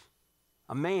college.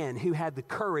 A man who had the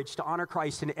courage to honor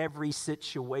Christ in every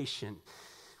situation.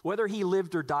 Whether he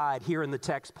lived or died, here in the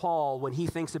text, Paul, when he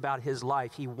thinks about his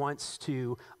life, he wants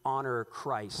to honor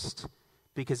Christ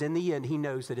because in the end, he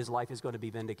knows that his life is going to be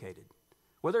vindicated.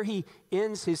 Whether he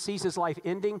sees his life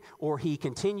ending or he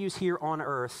continues here on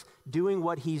earth doing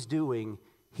what he's doing,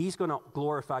 he's going to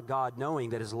glorify God knowing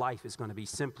that his life is going to be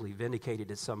simply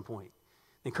vindicated at some point.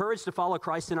 The courage to follow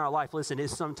Christ in our life, listen,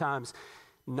 is sometimes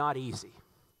not easy.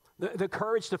 The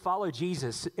courage to follow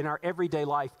Jesus in our everyday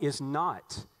life is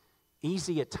not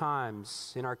easy at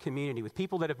times in our community with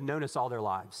people that have known us all their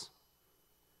lives.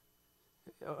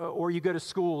 Or you go to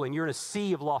school and you're in a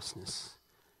sea of lostness.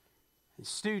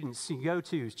 Students you go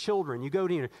to, children, you go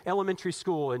to elementary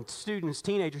school and students,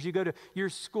 teenagers, you go to your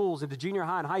schools into junior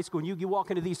high and high school and you walk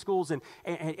into these schools and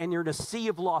you're in a sea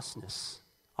of lostness.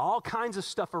 All kinds of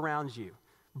stuff around you,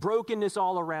 brokenness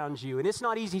all around you. And it's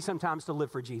not easy sometimes to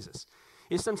live for Jesus.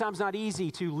 It's sometimes not easy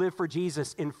to live for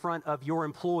Jesus in front of your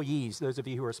employees, those of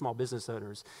you who are small business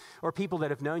owners, or people that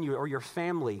have known you, or your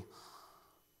family.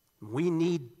 We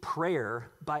need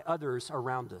prayer by others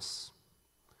around us.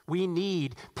 We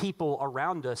need people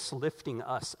around us lifting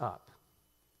us up.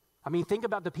 I mean, think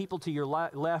about the people to your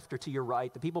left or to your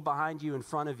right, the people behind you, in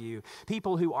front of you,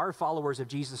 people who are followers of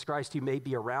Jesus Christ who may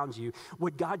be around you.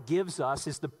 What God gives us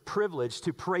is the privilege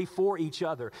to pray for each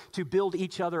other, to build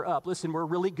each other up. Listen, we're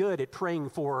really good at praying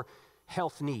for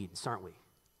health needs, aren't we?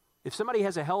 If somebody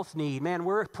has a health need, man,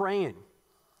 we're praying,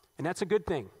 and that's a good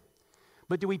thing.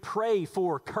 But do we pray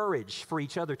for courage for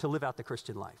each other to live out the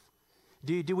Christian life?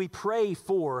 Do we pray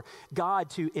for God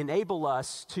to enable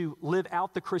us to live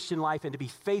out the Christian life and to be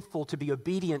faithful, to be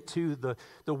obedient to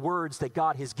the words that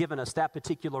God has given us that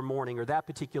particular morning or that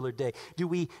particular day? Do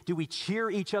we cheer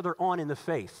each other on in the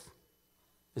faith?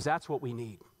 Because that's what we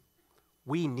need.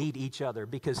 We need each other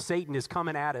because Satan is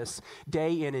coming at us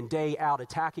day in and day out,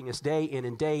 attacking us day in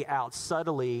and day out,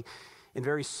 subtly, in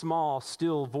very small,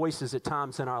 still voices at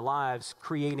times in our lives,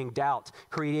 creating doubt,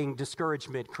 creating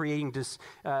discouragement, creating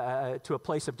to a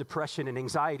place of depression and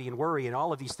anxiety and worry and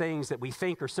all of these things that we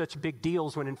think are such big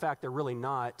deals when in fact they're really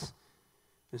not.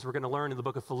 As we're going to learn in the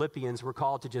book of Philippians, we're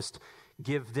called to just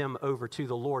give them over to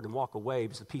the Lord and walk away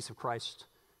because the peace of Christ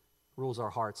rules our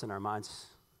hearts and our minds.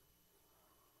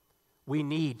 We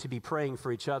need to be praying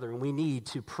for each other, and we need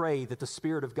to pray that the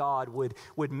Spirit of God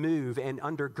would move and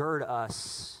undergird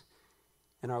us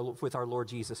with our Lord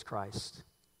Jesus Christ.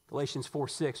 Galatians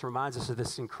 4:6 reminds us of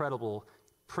this incredible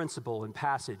principle and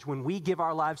passage. When we give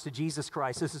our lives to Jesus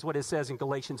Christ, this is what it says in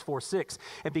Galatians 4:6.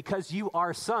 And because you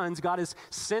are sons, God has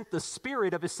sent the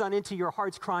Spirit of His Son into your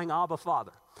hearts, crying, Abba,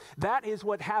 Father. That is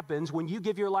what happens when you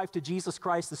give your life to Jesus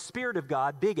Christ. The Spirit of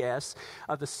God, big S,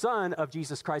 of the Son of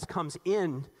Jesus Christ comes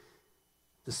in.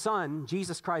 The Son,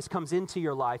 Jesus Christ, comes into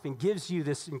your life and gives you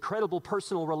this incredible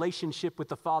personal relationship with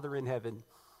the Father in heaven.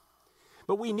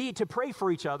 But we need to pray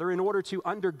for each other in order to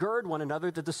undergird one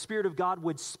another, that the Spirit of God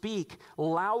would speak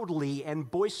loudly and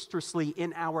boisterously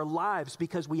in our lives,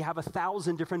 because we have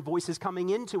 1,000 different voices coming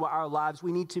into our lives.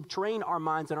 We need to train our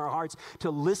minds and our hearts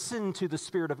to listen to the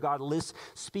Spirit of God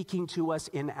speaking to us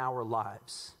in our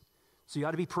lives. So you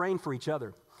ought to be praying for each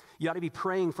other. You ought to be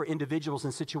praying for individuals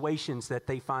and situations that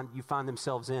you find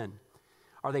themselves in.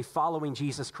 Are they following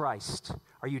Jesus Christ?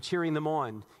 Are you cheering them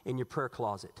on in your prayer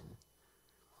closet?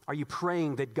 Are you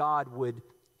praying that God would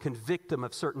convict them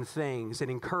of certain things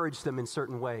and encourage them in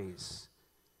certain ways?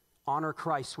 Honor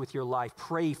Christ with your life.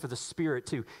 Pray for the Spirit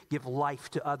to give life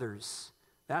to others.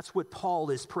 That's what Paul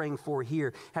is praying for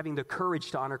here, having the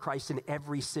courage to honor Christ in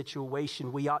every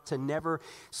situation. We ought to never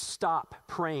stop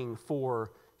praying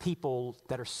for people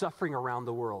that are suffering around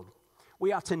the world.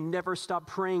 We ought to never stop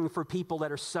praying for people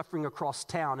that are suffering across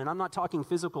town. And I'm not talking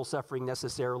physical suffering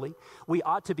necessarily. We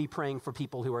ought to be praying for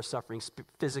people who are suffering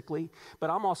physically,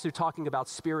 but I'm also talking about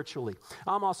spiritually.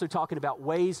 I'm also talking about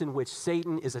ways in which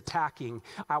Satan is attacking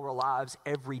our lives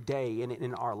every day and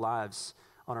in our lives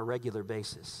on a regular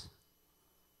basis.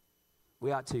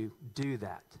 We ought to do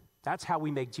that. That's how we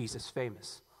make Jesus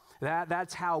famous.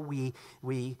 That's how we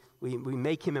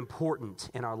make him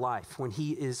important in our life, when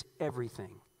he is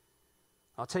everything.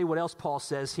 I'll tell you what else Paul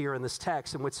says here in this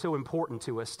text and what's so important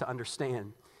to us to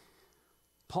understand.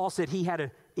 Paul said he had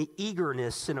an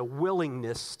eagerness and a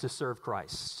willingness to serve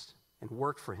Christ and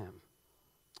work for him.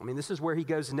 I mean, this is where he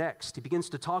goes next. He begins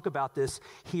to talk about this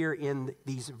here in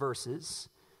these verses.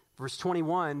 Verse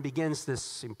 21 begins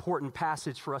this important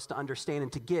passage for us to understand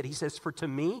and to get. He says, "For to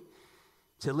me,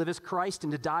 to live is Christ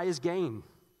and to die is gain.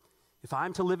 If I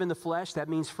am to live in the flesh, that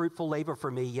means fruitful labor for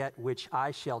me, yet which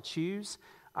I shall choose,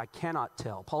 I cannot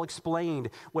tell." Paul explained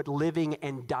what living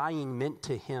and dying meant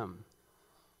to him.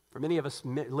 For many of us,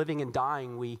 living and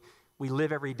dying, we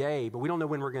live every day, but we don't know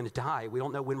when we're going to die. We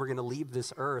don't know when we're going to leave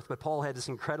this earth. But Paul had this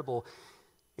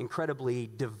incredibly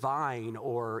divine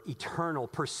or eternal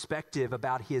perspective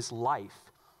about his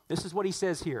life. This is what he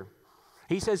says here.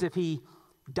 He says if he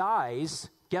dies,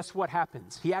 guess what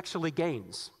happens? He actually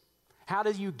gains. How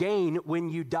do you gain when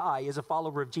you die as a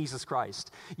follower of Jesus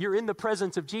Christ? You're in the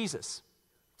presence of Jesus.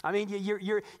 I mean,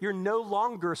 you're no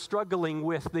longer struggling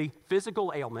with the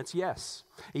physical ailments, yes.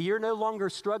 You're no longer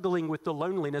struggling with the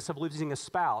loneliness of losing a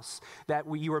spouse that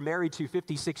you were married to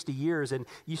 50, 60 years, and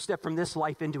you step from this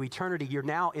life into eternity. You're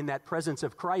now in that presence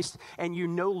of Christ, and you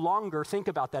no longer think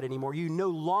about that anymore. You no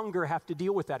longer have to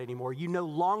deal with that anymore. You no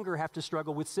longer have to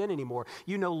struggle with sin anymore.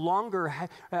 You no longer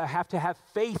have to have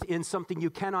faith in something you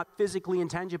cannot physically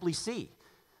and tangibly see.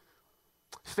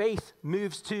 Faith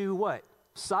moves to what?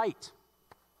 Sight.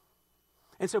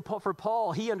 And so for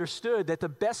Paul, he understood that the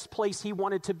best place he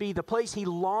wanted to be, the place he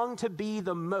longed to be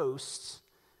the most,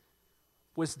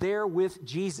 was there with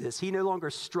Jesus. He no longer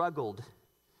struggled.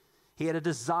 He had a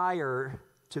desire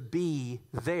to be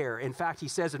there. In fact, he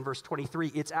says in verse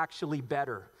 23, it's actually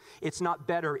better. It's not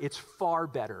better, it's far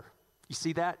better. You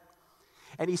see that?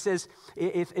 And he says,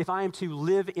 if I am to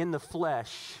live in the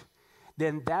flesh,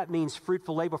 then that means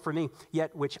fruitful labor for me,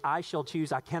 yet which I shall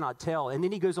choose, I cannot tell. And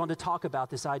then he goes on to talk about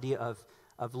this idea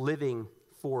of living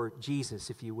for Jesus,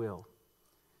 if you will.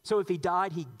 So if he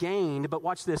died, he gained, but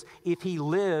watch this, if he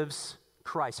lives,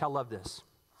 Christ. I love this.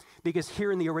 Because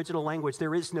here in the original language,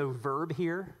 there is no verb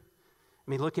here.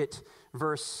 I mean, look at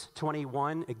verse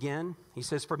 21 again. He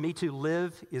says, for me to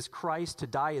live is Christ, to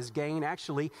die is gain.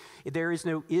 Actually, there is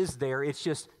no is there. It's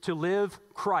just to live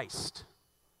Christ,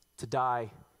 to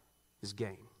die is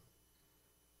gain.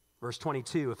 Verse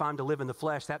 22, if I'm to live in the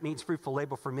flesh, that means fruitful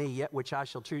labor for me, yet which I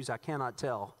shall choose, I cannot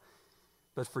tell.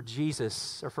 But for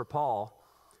Jesus, or for Paul,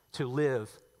 to live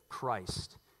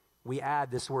Christ. We add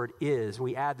this word is,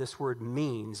 we add this word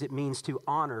means. It means to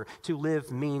honor. To live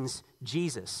means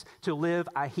Jesus. To live,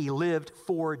 he lived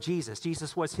for Jesus.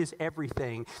 Jesus was his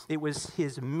everything. It was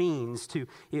his means to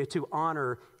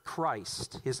honor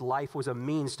Christ. His life was a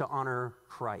means to honor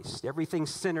Christ. Everything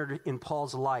centered in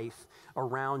Paul's life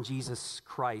around Jesus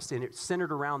Christ. And it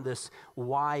centered around this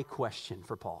why question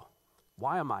for Paul.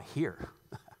 Why am I here?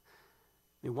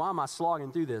 I mean, why am I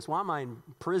slogging through this? Why am I in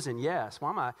prison? Yes. Why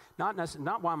am I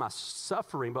not why am I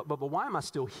suffering, but why am I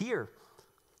still here?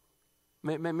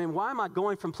 I mean, why am I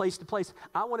going from place to place?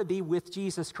 I want to be with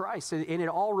Jesus Christ. And it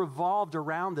all revolved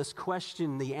around this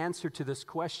question, the answer to this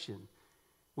question,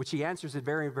 which he answers it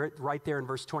very right there in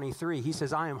verse 23. He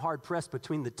says, I am hard pressed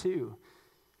between the two.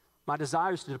 My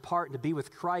desire is to depart and to be with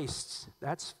Christ.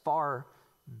 That's far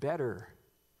better.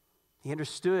 He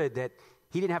understood that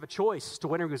he didn't have a choice to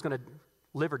whether he was going to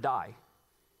live or die.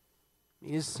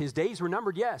 His days were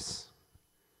numbered, yes.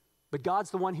 But God's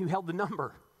the one who held the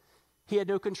number. He had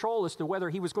no control as to whether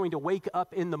he was going to wake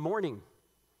up in the morning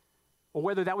or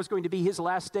whether that was going to be his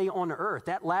last day on earth,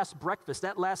 that last breakfast,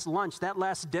 that last lunch, that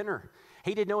last dinner.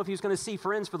 He didn't know if he was going to see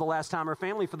friends for the last time or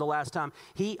family for the last time.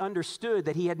 He understood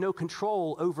that he had no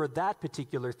control over that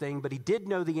particular thing, but he did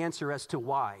know the answer as to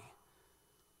why.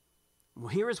 Well,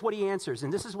 here is what he answers,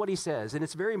 and this is what he says, and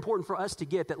it's very important for us to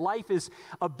get that life is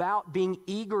about being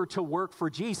eager to work for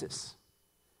Jesus.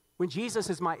 When Jesus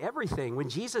is my everything, when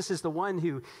Jesus is the one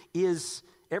who is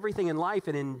everything in life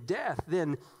and in death,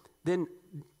 then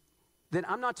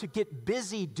I'm not to get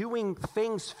busy doing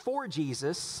things for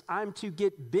Jesus. I'm to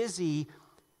get busy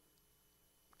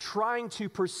trying to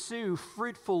pursue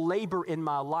fruitful labor in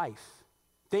my life.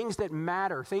 Things that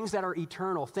matter, things that are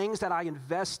eternal, things that I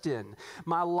invest in,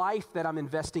 my life that I'm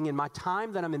investing in, my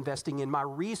time that I'm investing in, my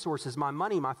resources, my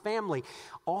money, my family,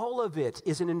 all of it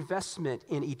is an investment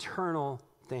in eternal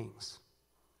things.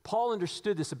 Paul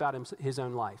understood this about his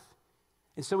own life.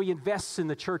 And so he invests in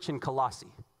the church in Colossae,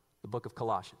 the book of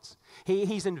Colossians.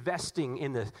 He's investing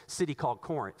in the city called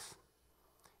Corinth.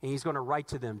 And he's going to write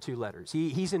to them 2 letters.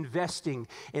 He's investing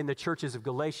in the churches of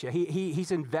Galatia.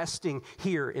 He's investing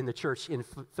here in the church in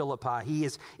Philippi. He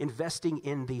is investing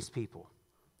in these people.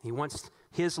 He wants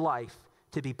his life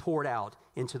to be poured out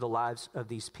into the lives of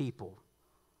these people.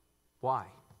 Why?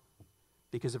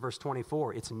 Because of verse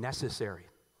 24, it's necessary.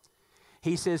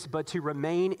 He says, but to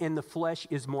remain in the flesh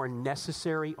is more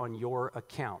necessary on your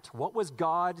account. What was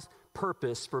God's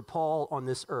purpose for Paul on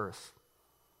this earth?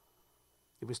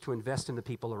 It was to invest in the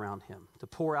people around him, to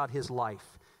pour out his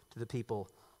life to the people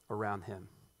around him.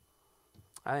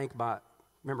 I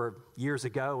remember years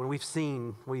ago when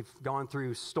we've gone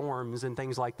through storms and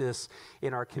things like this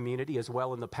in our community as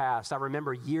well in the past. I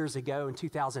remember years ago in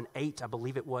 2008, I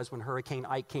believe it was, when Hurricane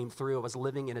Ike came through. I was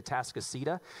living in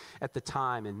Atascocita at the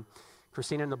time, and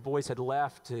Christina and the boys had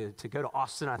left to go to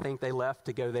Austin. I think they left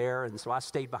to go there. And so I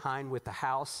stayed behind with the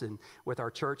house, and with our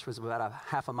church was about a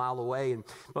half a mile away.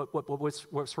 But what was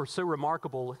so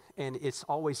remarkable, and it's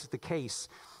always the case,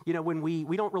 when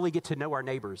we don't really get to know our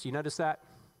neighbors. You notice that?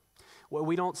 Well,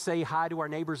 we don't say hi to our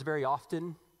neighbors very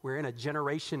often. We're in a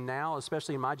generation now,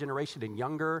 especially in my generation and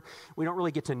younger. We don't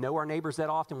really get to know our neighbors that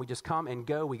often. We just come and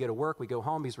go. We go to work. We go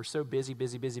home because we're so busy.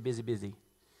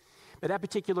 But that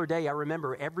particular day, I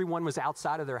remember everyone was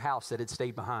outside of their house that had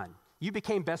stayed behind. You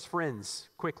became best friends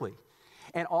quickly.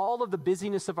 And all of the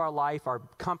busyness of our life, our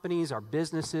companies, our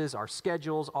businesses, our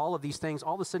schedules, all of these things,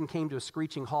 all of a sudden came to a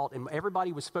screeching halt. And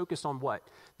everybody was focused on what?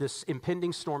 This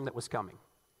impending storm that was coming.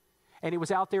 And it was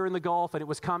out there in the Gulf, and it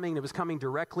was coming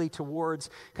directly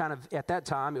towards at that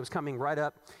time, it was coming right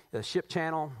up the ship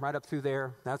channel, right up through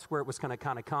there. That's where it was going to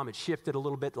kind of come. It shifted a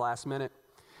little bit last minute.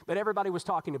 But everybody was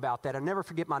talking about that. I'll never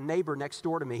forget my neighbor next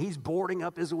door to me. He's boarding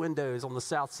up his windows on the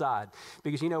south side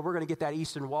because, we're going to get that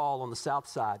eastern wall on the south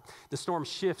side. The storm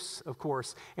shifts, of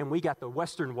course, and we got the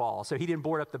western wall. So he didn't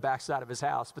board up the back side of his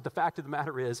house. But the fact of the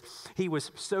matter is he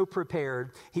was so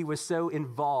prepared. He was so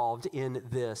involved in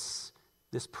this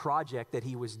this project that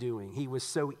he was doing. He was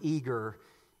so eager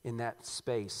in that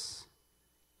space.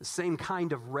 The same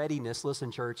kind of readiness,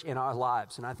 listen, church, in our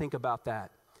lives. And I think about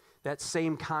that. That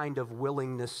same kind of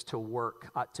willingness to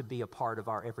work ought to be a part of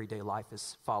our everyday life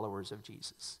as followers of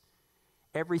Jesus.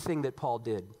 Everything that Paul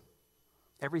did,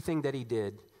 everything that he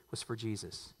did was for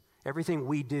Jesus. Everything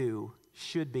we do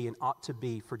should be and ought to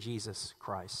be for Jesus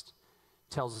Christ.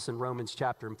 It tells us in Romans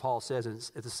chapter, and Paul says it's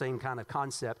the same kind of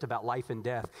concept about life and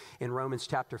death. In Romans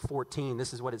chapter 14,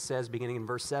 this is what it says beginning in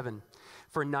verse 7.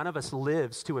 For none of us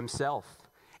lives to himself,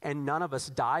 and none of us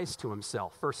dies to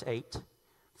himself. Verse 8.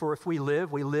 For if we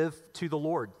live to the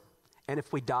Lord. And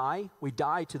if we die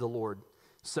to the Lord.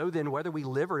 So then, whether we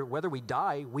live or whether we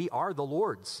die, we are the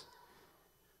Lord's.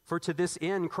 For to this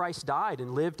end Christ died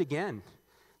and lived again,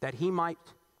 that he might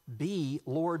be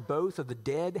Lord both of the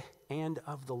dead and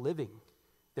of the living.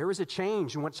 There is a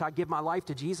change in which I give my life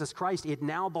to Jesus Christ. It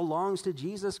now belongs to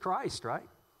Jesus Christ, right?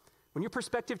 When your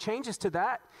perspective changes to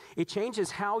that, it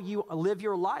changes how you live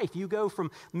your life. You go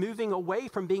from moving away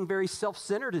from being very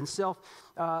self-centered and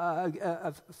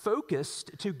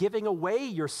self-focused to giving away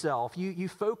yourself. You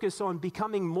focus on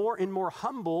becoming more and more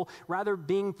humble rather than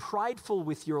being prideful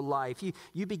with your life.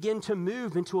 You begin to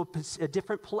move into a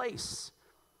different place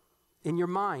in your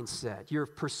mindset. Your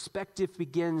perspective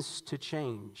begins to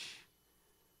change.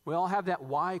 We all have that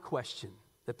why question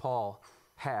that Paul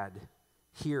had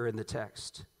here in the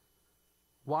text.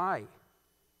 Why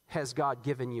has God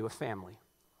given you a family?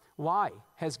 Why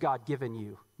has God given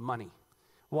you money?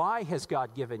 Why has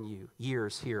God given you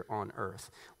years here on earth?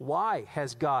 Why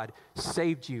has God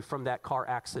saved you from that car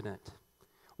accident?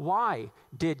 Why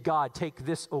did God take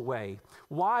this away?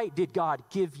 Why did God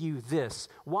give you this?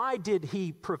 Why did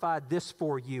he provide this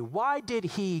for you? Why did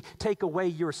he take away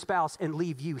your spouse and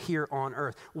leave you here on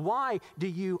earth? Why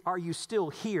are you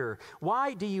still here?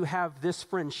 Why do you have this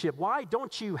friendship? Why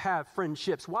don't you have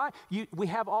friendships? We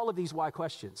have all of these why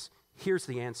questions. Here's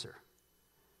the answer.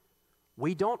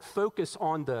 We don't focus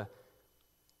on the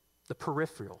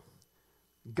peripheral.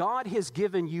 God has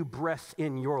given you breath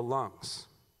in your lungs.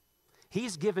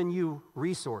 He's given you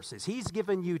resources. He's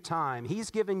given you time. He's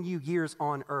given you years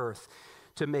on earth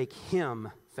to make him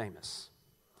famous,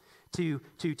 to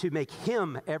make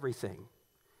him everything,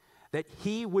 that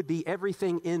he would be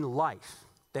everything in life,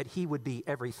 that he would be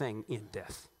everything in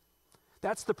death.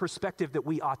 That's the perspective that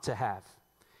we ought to have.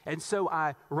 And so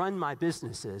I run my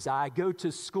businesses. I go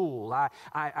to school.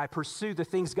 I pursue the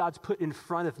things God's put in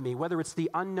front of me, whether it's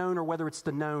the unknown or whether it's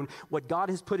the known. What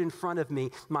God has put in front of me,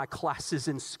 my classes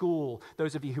in school,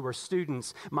 those of you who are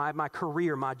students, my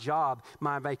career, my job,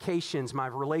 my vacations, my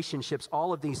relationships,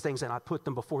 all of these things, and I put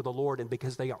them before the Lord, and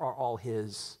because they are all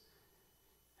his.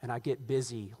 And I get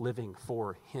busy living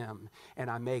for him, and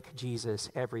I make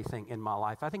Jesus everything in my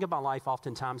life. I think of my life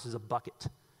oftentimes as a bucket.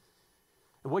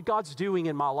 And what God's doing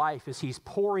in my life is he's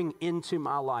pouring into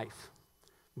my life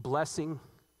blessing.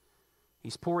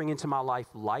 He's pouring into my life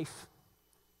life.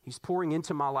 He's pouring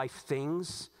into my life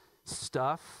things,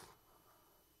 stuff,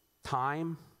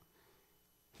 time.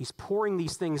 He's pouring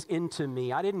these things into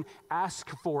me. I didn't ask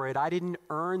for it. I didn't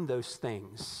earn those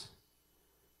things.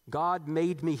 God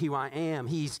made me who I am.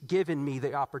 He's given me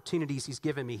the opportunities he's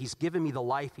given me. He's given me the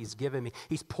life he's given me.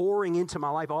 He's pouring into my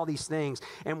life all these things.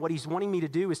 And what he's wanting me to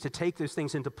do is to take those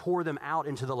things and to pour them out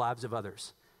into the lives of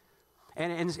others.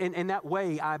 And that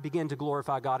way, I begin to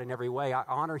glorify God in every way. I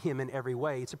honor him in every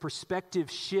way. It's a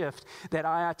perspective shift that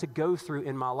I ought to go through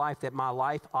in my life, that my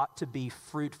life ought to be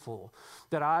fruitful,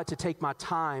 that I ought to take my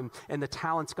time and the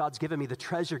talents God's given me, the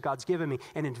treasure God's given me,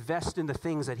 and invest in the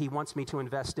things that he wants me to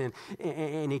invest in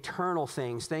eternal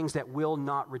things, things that will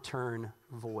not return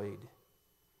void.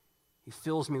 He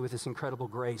fills me with this incredible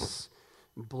grace,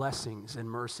 blessings, and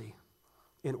mercy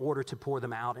in order to pour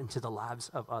them out into the lives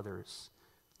of others.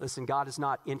 Listen, God is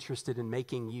not interested in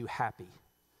making you happy,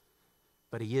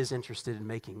 but he is interested in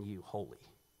making you holy.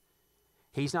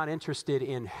 He's not interested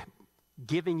in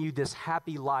giving you this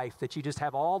happy life that you just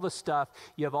have all the stuff,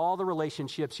 you have all the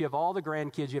relationships, you have all the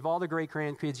grandkids, you have all the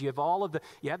great-grandkids, you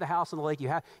have the house on the lake,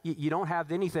 you don't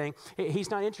have anything.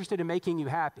 He's not interested in making you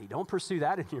happy. Don't pursue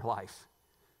that in your life.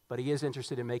 But he is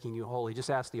interested in making you holy. Just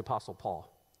ask the Apostle Paul,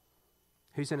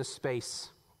 who's in a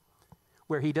space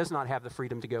where he does not have the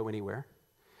freedom to go anywhere,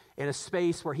 in a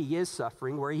space where he is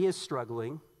suffering, where he is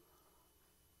struggling.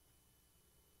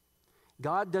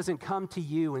 God doesn't come to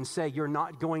you and say, you're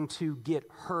not going to get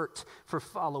hurt for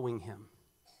following him.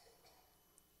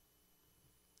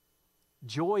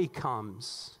 Joy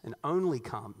comes and only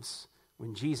comes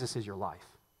when Jesus is your life.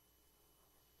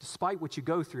 Despite what you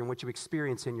go through and what you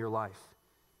experience in your life,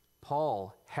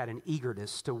 Paul had an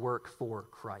eagerness to work for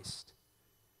Christ.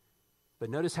 But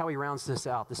notice how he rounds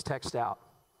this text out.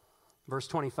 Verse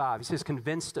 25, he says,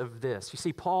 convinced of this. You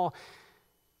see, Paul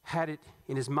had it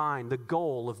in his mind, the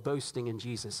goal of boasting in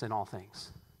Jesus in all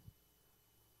things.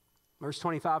 Verse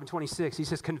 25 and 26, he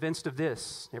says, convinced of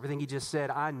this. Everything he just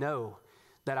said, I know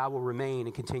that I will remain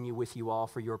and continue with you all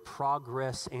for your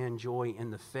progress and joy in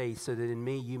the faith, so that in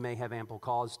me you may have ample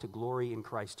cause to glory in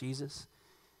Christ Jesus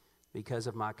because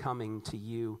of my coming to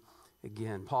you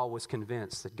again. Paul was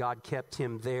convinced that God kept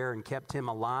him there and kept him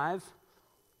alive,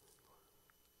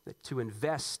 that to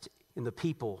invest in the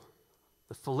people,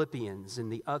 the Philippians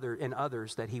and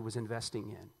others that he was investing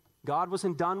in. God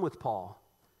wasn't done with Paul.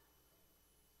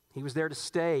 He was there to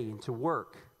stay and to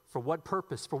work. For what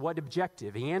purpose? For what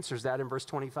objective? He answers that in verse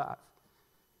 25.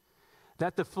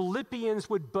 That the Philippians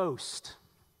would boast.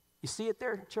 You see it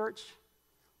there, church?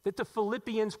 That the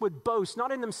Philippians would boast,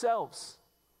 not in themselves,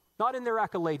 not in their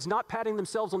accolades, not patting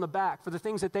themselves on the back for the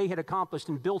things that they had accomplished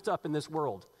and built up in this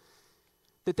world.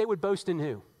 That they would boast in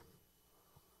who?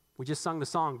 We just sung the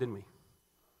song, didn't we?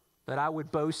 That I would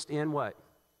boast in what?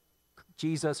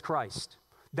 Jesus Christ.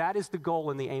 That is the goal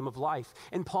and the aim of life.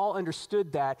 And Paul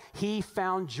understood that. He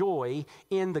found joy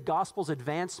in the gospel's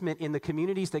advancement in the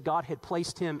communities that God had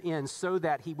placed him in, so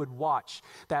that he would watch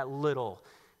that little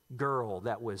girl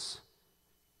that was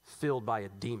filled by a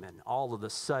demon, all of a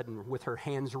sudden with her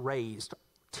hands raised,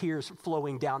 tears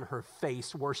flowing down her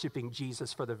face, worshiping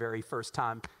Jesus for the very first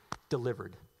time,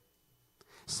 delivered.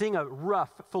 Seeing a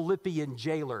rough Philippian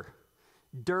jailer,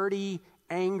 dirty,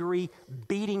 angry,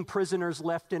 beating prisoners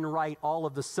left and right, all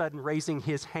of a sudden raising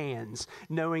his hands,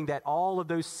 knowing that all of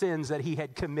those sins that he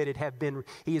had committed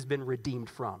he has been redeemed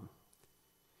from.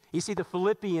 You see, the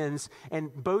Philippians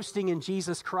and boasting in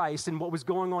Jesus Christ and what was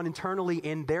going on internally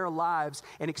in their lives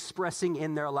and expressing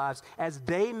in their lives, as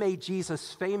they made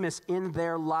Jesus famous in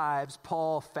their lives,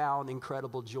 Paul found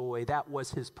incredible joy. That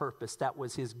was his purpose. That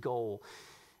was his goal,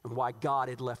 and why God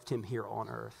had left him here on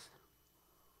earth.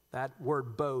 That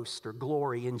word boast or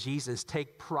glory in Jesus,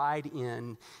 take pride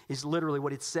in, is literally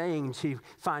what it's saying, to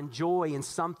find joy in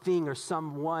something or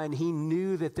someone. He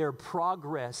knew that their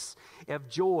progress of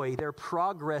joy, their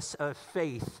progress of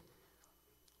faith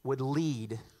would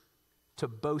lead to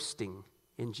boasting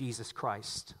in Jesus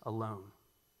Christ alone.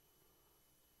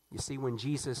 You see, when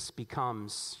Jesus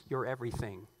becomes your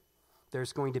everything,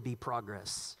 there's going to be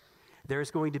progress.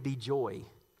 There's going to be joy.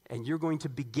 And you're going to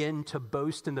begin to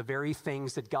boast in the very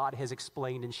things that God has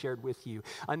explained and shared with you,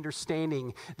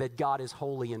 understanding that God is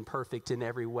holy and perfect in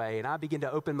every way. And I begin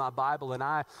to open my Bible and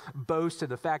I boast in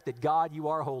the fact that, God, you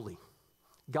are holy.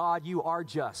 God, you are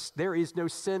just. There is no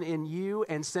sin in you,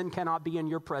 and sin cannot be in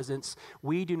your presence.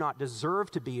 We do not deserve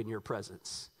to be in your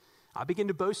presence. I begin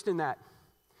to boast in that.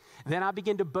 Then I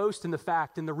begin to boast in the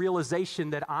fact and the realization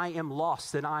that I am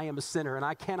lost and I am a sinner and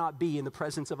I cannot be in the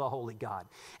presence of a holy God.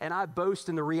 And I boast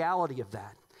in the reality of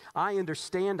that. I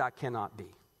understand I cannot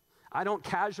be. I don't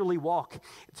casually walk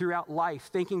throughout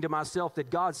life thinking to myself that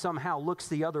God somehow looks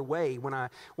the other way when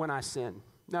I sin.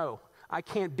 No, I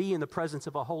can't be in the presence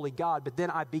of a holy God. But then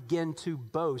I begin to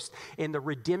boast in the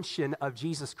redemption of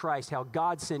Jesus Christ, how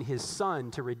God sent his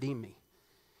Son to redeem me.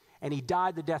 And he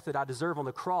died the death that I deserve on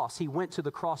the cross. He went to the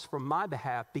cross for my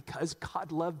behalf because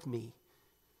God loved me.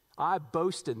 I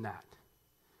boast in that.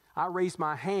 I raise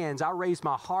my hands, I raise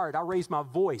my heart, I raise my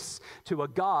voice to a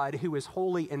God who is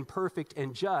holy and perfect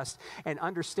and just, and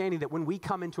understanding that when we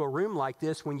come into a room like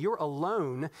this, when you're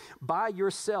alone by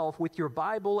yourself with your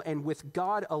Bible and with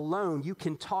God alone, you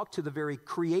can talk to the very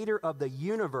creator of the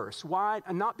universe. Why?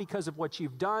 Not because of what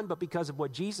you've done, but because of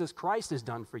what Jesus Christ has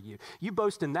done for you. You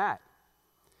boast in that.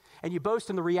 And you boast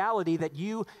in the reality that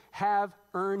you have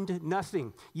earned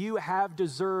nothing. You have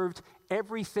deserved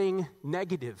everything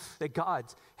negative that God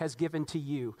has given to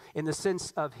you in the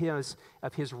sense of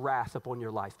his wrath upon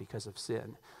your life because of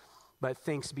sin. But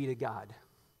thanks be to God,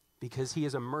 because he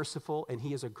is a merciful and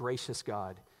he is a gracious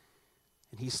God.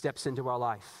 And he steps into our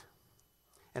life.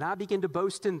 And I begin to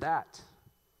boast in that.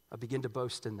 I begin to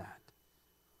boast in that.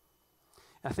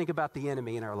 I think about the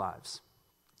enemy in our lives.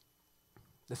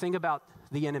 The thing about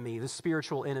the enemy, the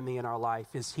spiritual enemy in our life,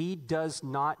 is he does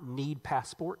not need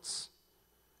passports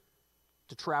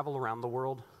to travel around the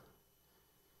world.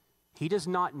 He does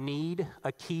not need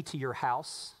a key to your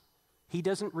house. He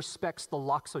doesn't respect the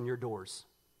locks on your doors.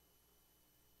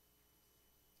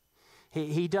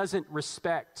 He doesn't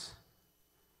respect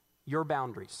your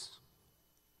boundaries.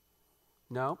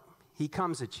 No, he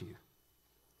comes at you.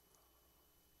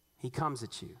 He comes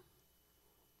at you.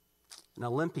 An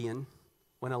Olympian,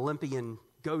 when an Olympian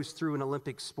goes through an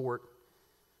Olympic sport,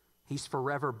 he's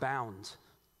forever bound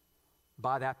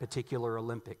by that particular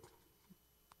Olympic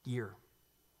year.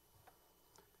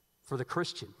 For the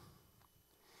Christian,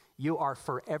 you are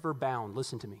forever bound.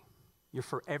 Listen to me. You're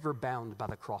forever bound by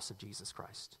the cross of Jesus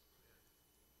Christ.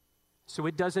 So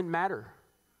it doesn't matter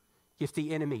if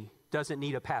the enemy doesn't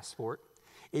need a passport.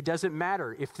 It doesn't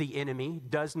matter if the enemy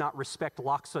does not respect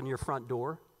locks on your front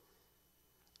door.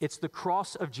 It's the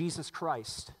cross of Jesus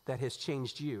Christ that has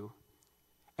changed you.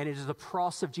 And it is the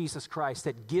cross of Jesus Christ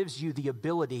that gives you the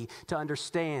ability to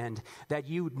understand that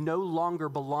you no longer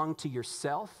belong to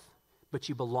yourself, but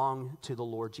you belong to the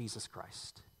Lord Jesus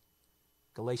Christ.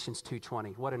 Galatians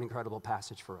 2:20, what an incredible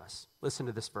passage for us. Listen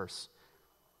to this verse.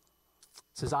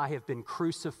 It says, I have been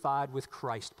crucified with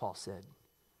Christ, Paul said.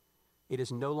 It is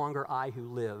no longer I who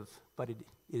live, but it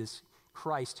is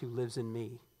Christ who lives in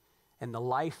me. And the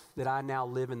life that I now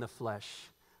live in the flesh,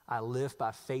 I live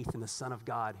by faith in the Son of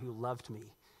God who loved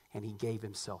me, and he gave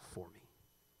himself for me.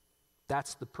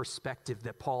 That's the perspective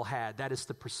that Paul had. That is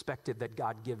the perspective that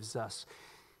God gives us.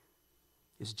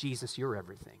 Is Jesus your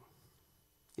everything?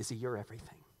 Is he your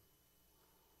everything?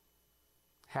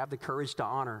 Have the courage to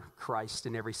honor Christ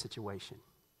in every situation.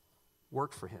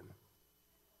 Work for him.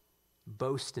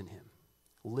 Boast in him.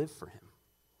 Live for him.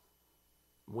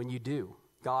 When you do,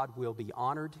 God will be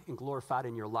honored and glorified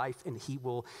in your life, and he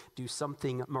will do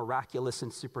something miraculous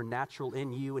and supernatural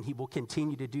in you, and he will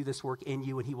continue to do this work in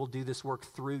you, and he will do this work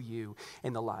through you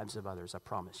in the lives of others. I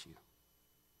promise you.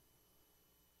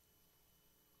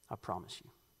 I promise you.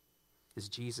 Is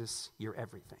Jesus your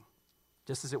everything?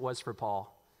 Just as it was for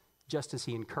Paul, just as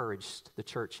he encouraged the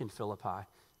church in Philippi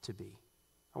to be.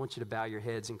 I want you to bow your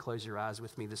heads and close your eyes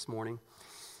with me this morning.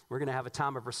 We're going to have a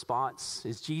time of response.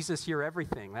 Is Jesus your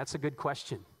everything? That's a good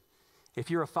question. If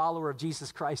you're a follower of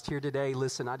Jesus Christ here today,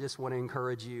 listen, I just want to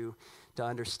encourage you to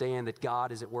understand that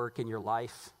God is at work in your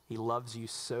life. He loves you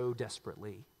so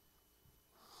desperately.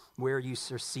 Where you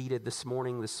are seated this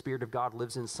morning, the Spirit of God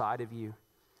lives inside of you.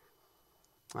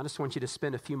 I just want you to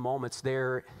spend a few moments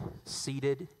there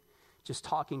seated, just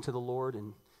talking to the Lord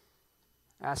and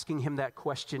asking him that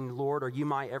question, Lord, are you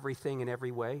my everything in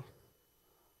every way?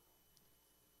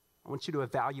 I want you to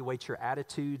evaluate your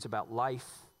attitudes about life,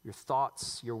 your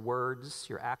thoughts, your words,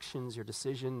 your actions, your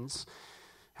decisions,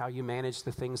 how you manage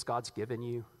the things God's given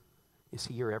you. Is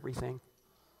he your everything?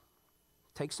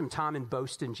 Take some time and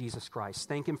boast in Jesus Christ.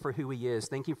 Thank him for who he is.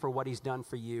 Thank you for what he's done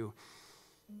for you.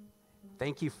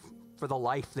 Thank you for the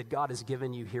life that God has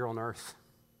given you here on earth.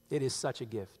 It is such a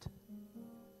gift.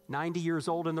 90 years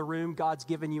old in the room, God's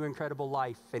given you incredible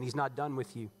life, and he's not done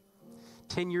with you.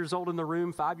 10 years old in the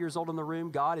room, 5 years old in the room,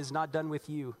 God is not done with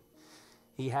you.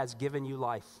 He has given you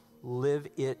life. Live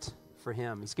it for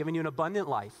him. He's given you an abundant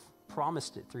life,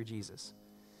 promised it through Jesus.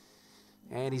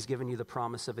 And he's given you the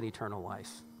promise of an eternal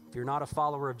life. If you're not a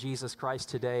follower of Jesus Christ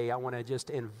today, I want to just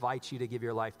invite you to give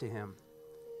your life to him.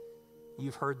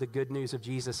 You've heard the good news of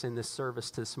Jesus in this service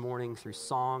this morning through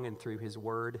song and through his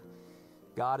word.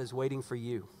 God is waiting for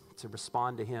you to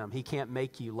respond to him. He can't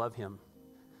make you love him,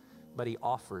 but he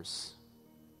offers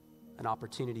an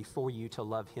opportunity for you to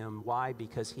love him. Why?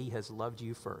 Because he has loved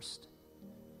you first.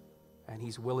 And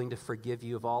he's willing to forgive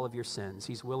you of all of your sins.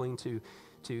 He's willing to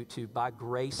by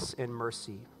grace and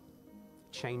mercy,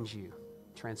 change you,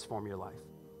 transform your life.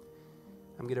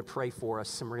 I'm going to pray for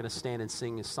us, and we're going to stand and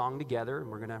sing a song together, and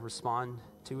we're going to respond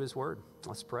to his word.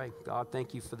 Let's pray. God,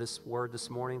 thank you for this word this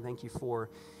morning. Thank you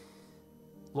for,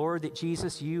 Lord, that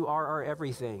Jesus, you are our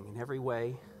everything in every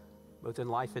way, both in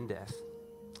life and death.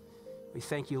 We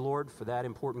thank you, Lord, for that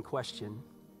important question.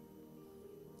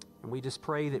 And we just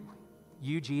pray that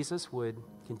you, Jesus, would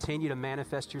continue to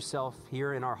manifest yourself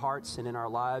here in our hearts and in our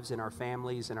lives, in our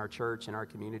families, in our church, in our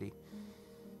community.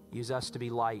 Use us to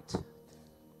be light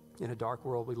in a dark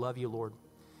world. We love you, Lord.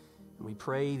 And we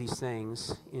pray these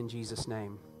things in Jesus'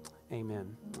 name.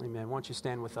 Amen. Amen. Why don't you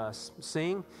stand with us?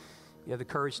 Sing. You have the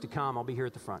courage to come. I'll be here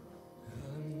at the front.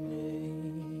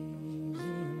 Amazing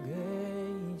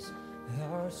grace,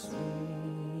 how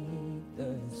sweet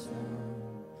the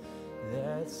sound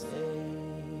that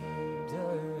saved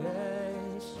a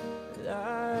wretch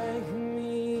like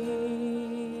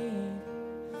me.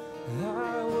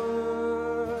 I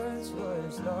once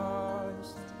was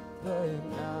lost, but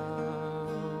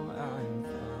now I'm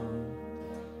found.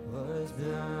 Was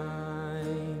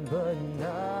blind, but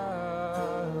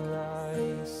now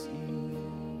I see.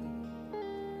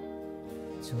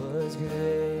 'Twas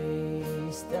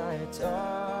grace that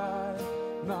taught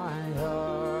my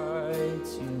heart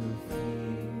to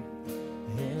fear,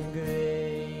 and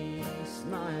grace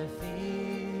my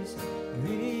fears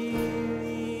relieved.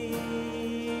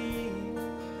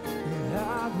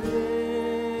 How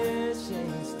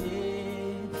precious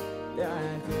did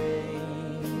that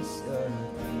grace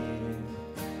appear,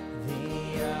 the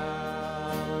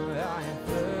hour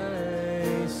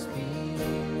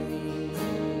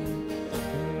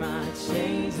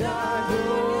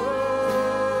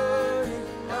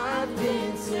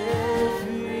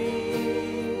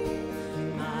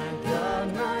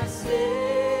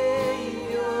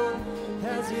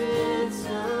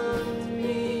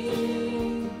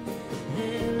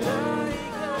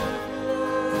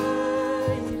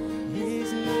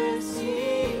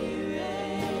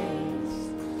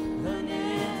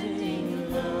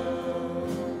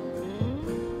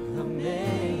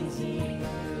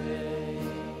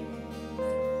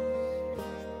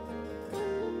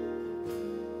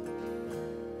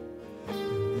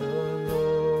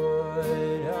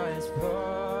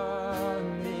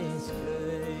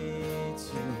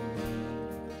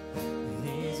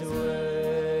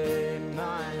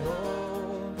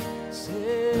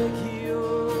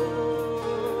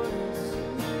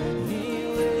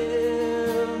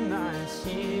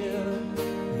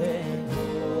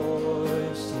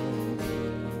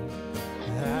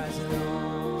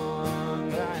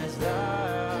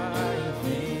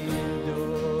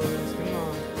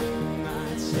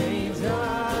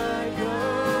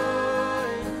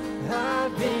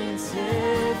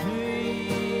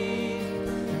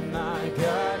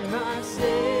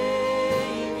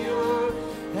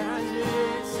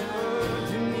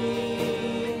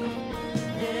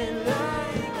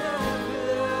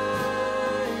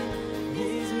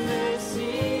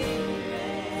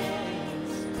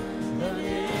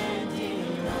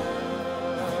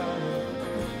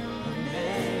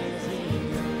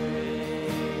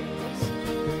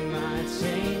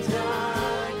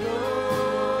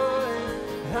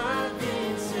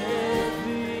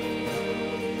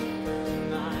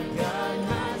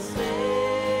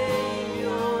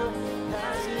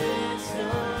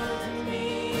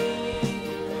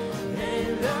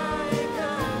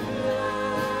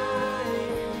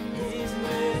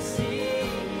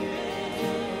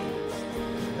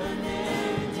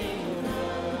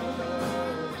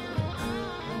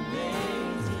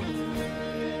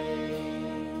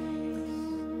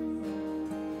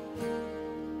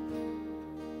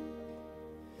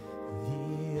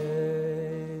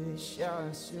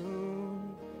shall soon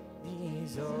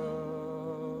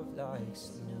dissolve like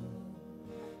snow.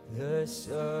 The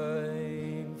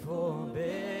sun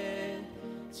forbid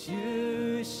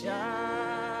to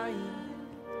shine,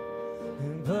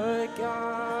 but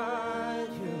God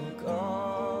who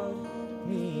called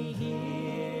me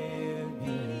here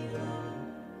below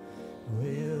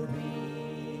will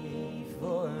be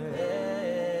forever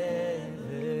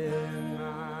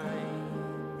mine,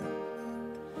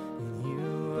 and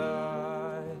you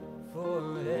are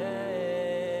forever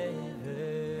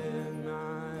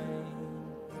mine.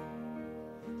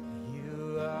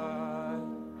 You are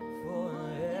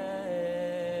forever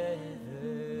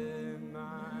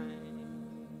mine.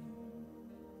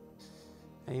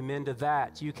 Amen to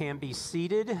that. You can be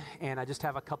seated, and I just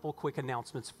have a couple quick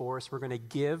announcements for us. We're going to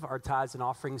give our tithes and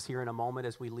offerings here in a moment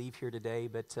as we leave here today,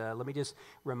 but let me just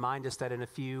remind us that in a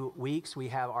few weeks we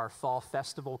have our Fall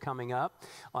Festival coming up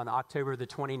on October the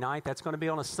 29th. That's going to be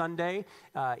on a Sunday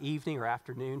evening or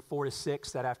afternoon, 4 to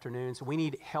 6 that afternoon. So we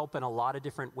need help in a lot of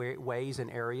different ways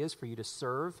and areas for you to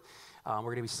serve. We're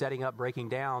going to be setting up, breaking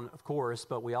down, of course,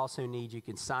 but we also need, you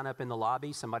can sign up in the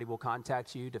lobby. Somebody will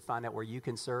contact you to find out where you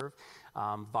can serve,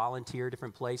 volunteer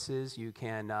different places. You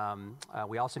can,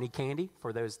 we also need candy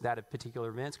for that particular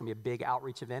event. It's going to be a big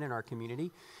outreach event in our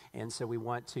community. And so we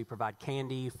want to provide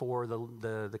candy for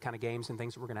the kind of games and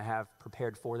things that we're going to have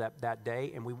prepared for that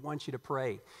day. And we want you to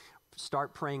pray.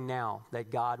 Start praying now that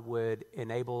God would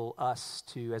enable us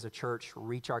to, as a church,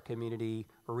 reach our community,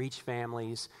 reach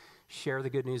families, share the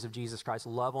good news of Jesus Christ,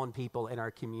 love on people in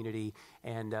our community,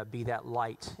 and be that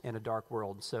light in a dark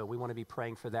world. So we want to be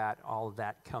praying for that, all of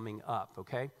that coming up,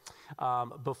 okay?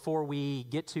 Before we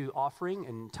get to offering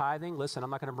and tithing, listen, I'm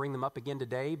not going to bring them up again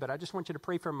today, but I just want you to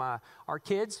pray for our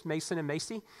kids, Mason and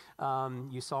Macy.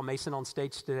 You saw Mason on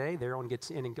stage today. They're on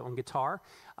guitar.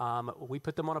 We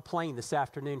put them on a plane this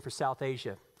afternoon for South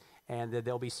Asia, and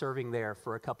they'll be serving there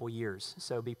for a couple years.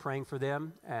 So be praying for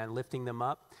them and lifting them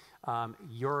up.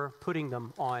 You're putting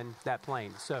them on that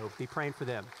plane, so be praying for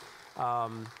them.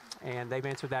 And they've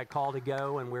answered that call to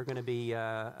go, and we're going to be,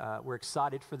 we're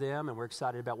excited for them, and we're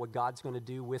excited about what God's going to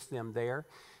do with them there.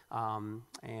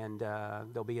 And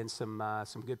they'll be in some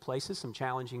good places, some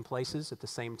challenging places at the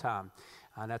same time.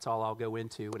 That's all I'll go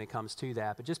into when it comes to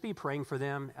that. But just be praying for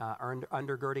them,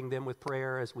 undergirding them with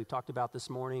prayer, as we talked about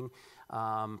this morning.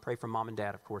 Pray for mom and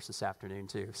dad, of course, this afternoon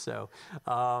too. So,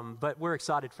 but we're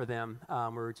excited for them.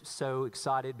 We're so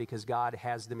excited because God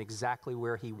has them exactly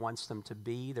where He wants them to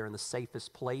be. They're in the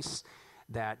safest place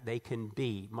that they can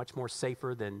be, much more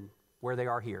safer than where they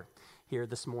are here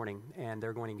this morning, and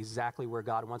they're going exactly where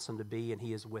God wants them to be, and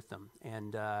He is with them.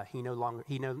 And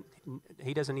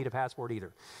He doesn't need a passport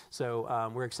either.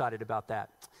 So we're excited about that.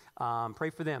 Pray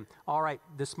for them. All right,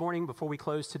 this morning before we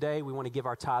close today, we want to give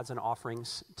our tithes and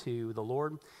offerings to the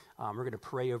Lord. We're going to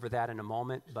pray over that in a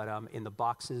moment, but in the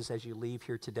boxes as you leave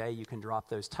here today, you can drop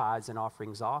those tithes and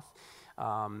offerings off.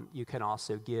 You can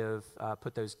also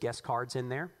put those guest cards in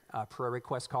there, prayer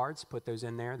request cards, put those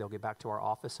in there. They'll get back to our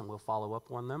office and we'll follow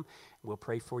up on them. We'll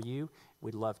pray for you.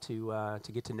 We'd love to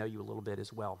get to know you a little bit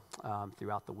as well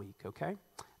throughout the week, okay?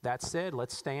 That said,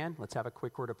 let's stand. Let's have a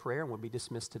quick word of prayer and we'll be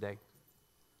dismissed today.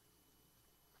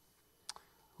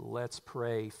 Let's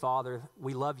pray. Father,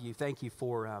 we love you. Thank you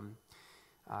for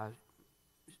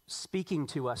speaking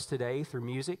to us today through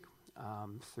music.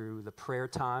 Through the prayer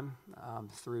time,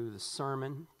 through the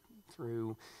sermon,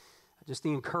 through just the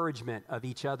encouragement of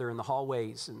each other in the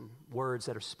hallways and words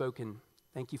that are spoken.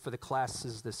 Thank you for the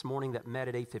classes this morning that met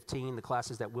at 8:15, the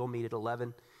classes that will meet at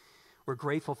 11. We're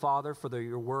grateful, Father, for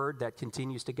your word that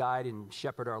continues to guide and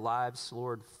shepherd our lives.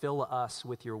 Lord, fill us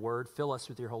with your word, fill us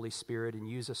with your Holy Spirit, and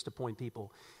use us to point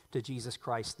people to Jesus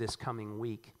Christ this coming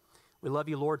week. We love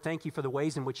you, Lord. Thank you for the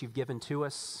ways in which you've given to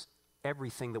us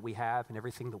everything that we have and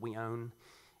everything that we own.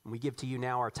 And we give to you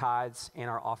now our tithes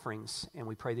and our offerings, and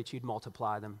we pray that you'd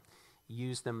multiply them,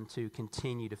 use them to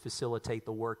continue to facilitate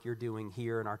the work you're doing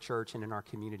here in our church and in our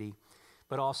community,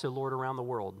 but also, Lord, around the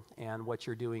world, and what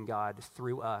you're doing, God,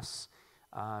 through us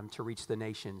to reach the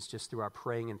nations, just through our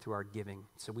praying and through our giving.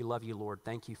 So we love you, Lord.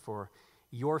 Thank you for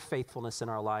your faithfulness in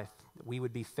our life, that we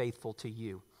would be faithful to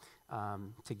you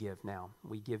to give now.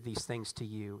 We give these things to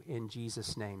you in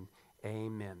Jesus' name.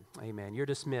 Amen. Amen. You're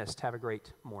dismissed. Have a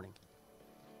great morning.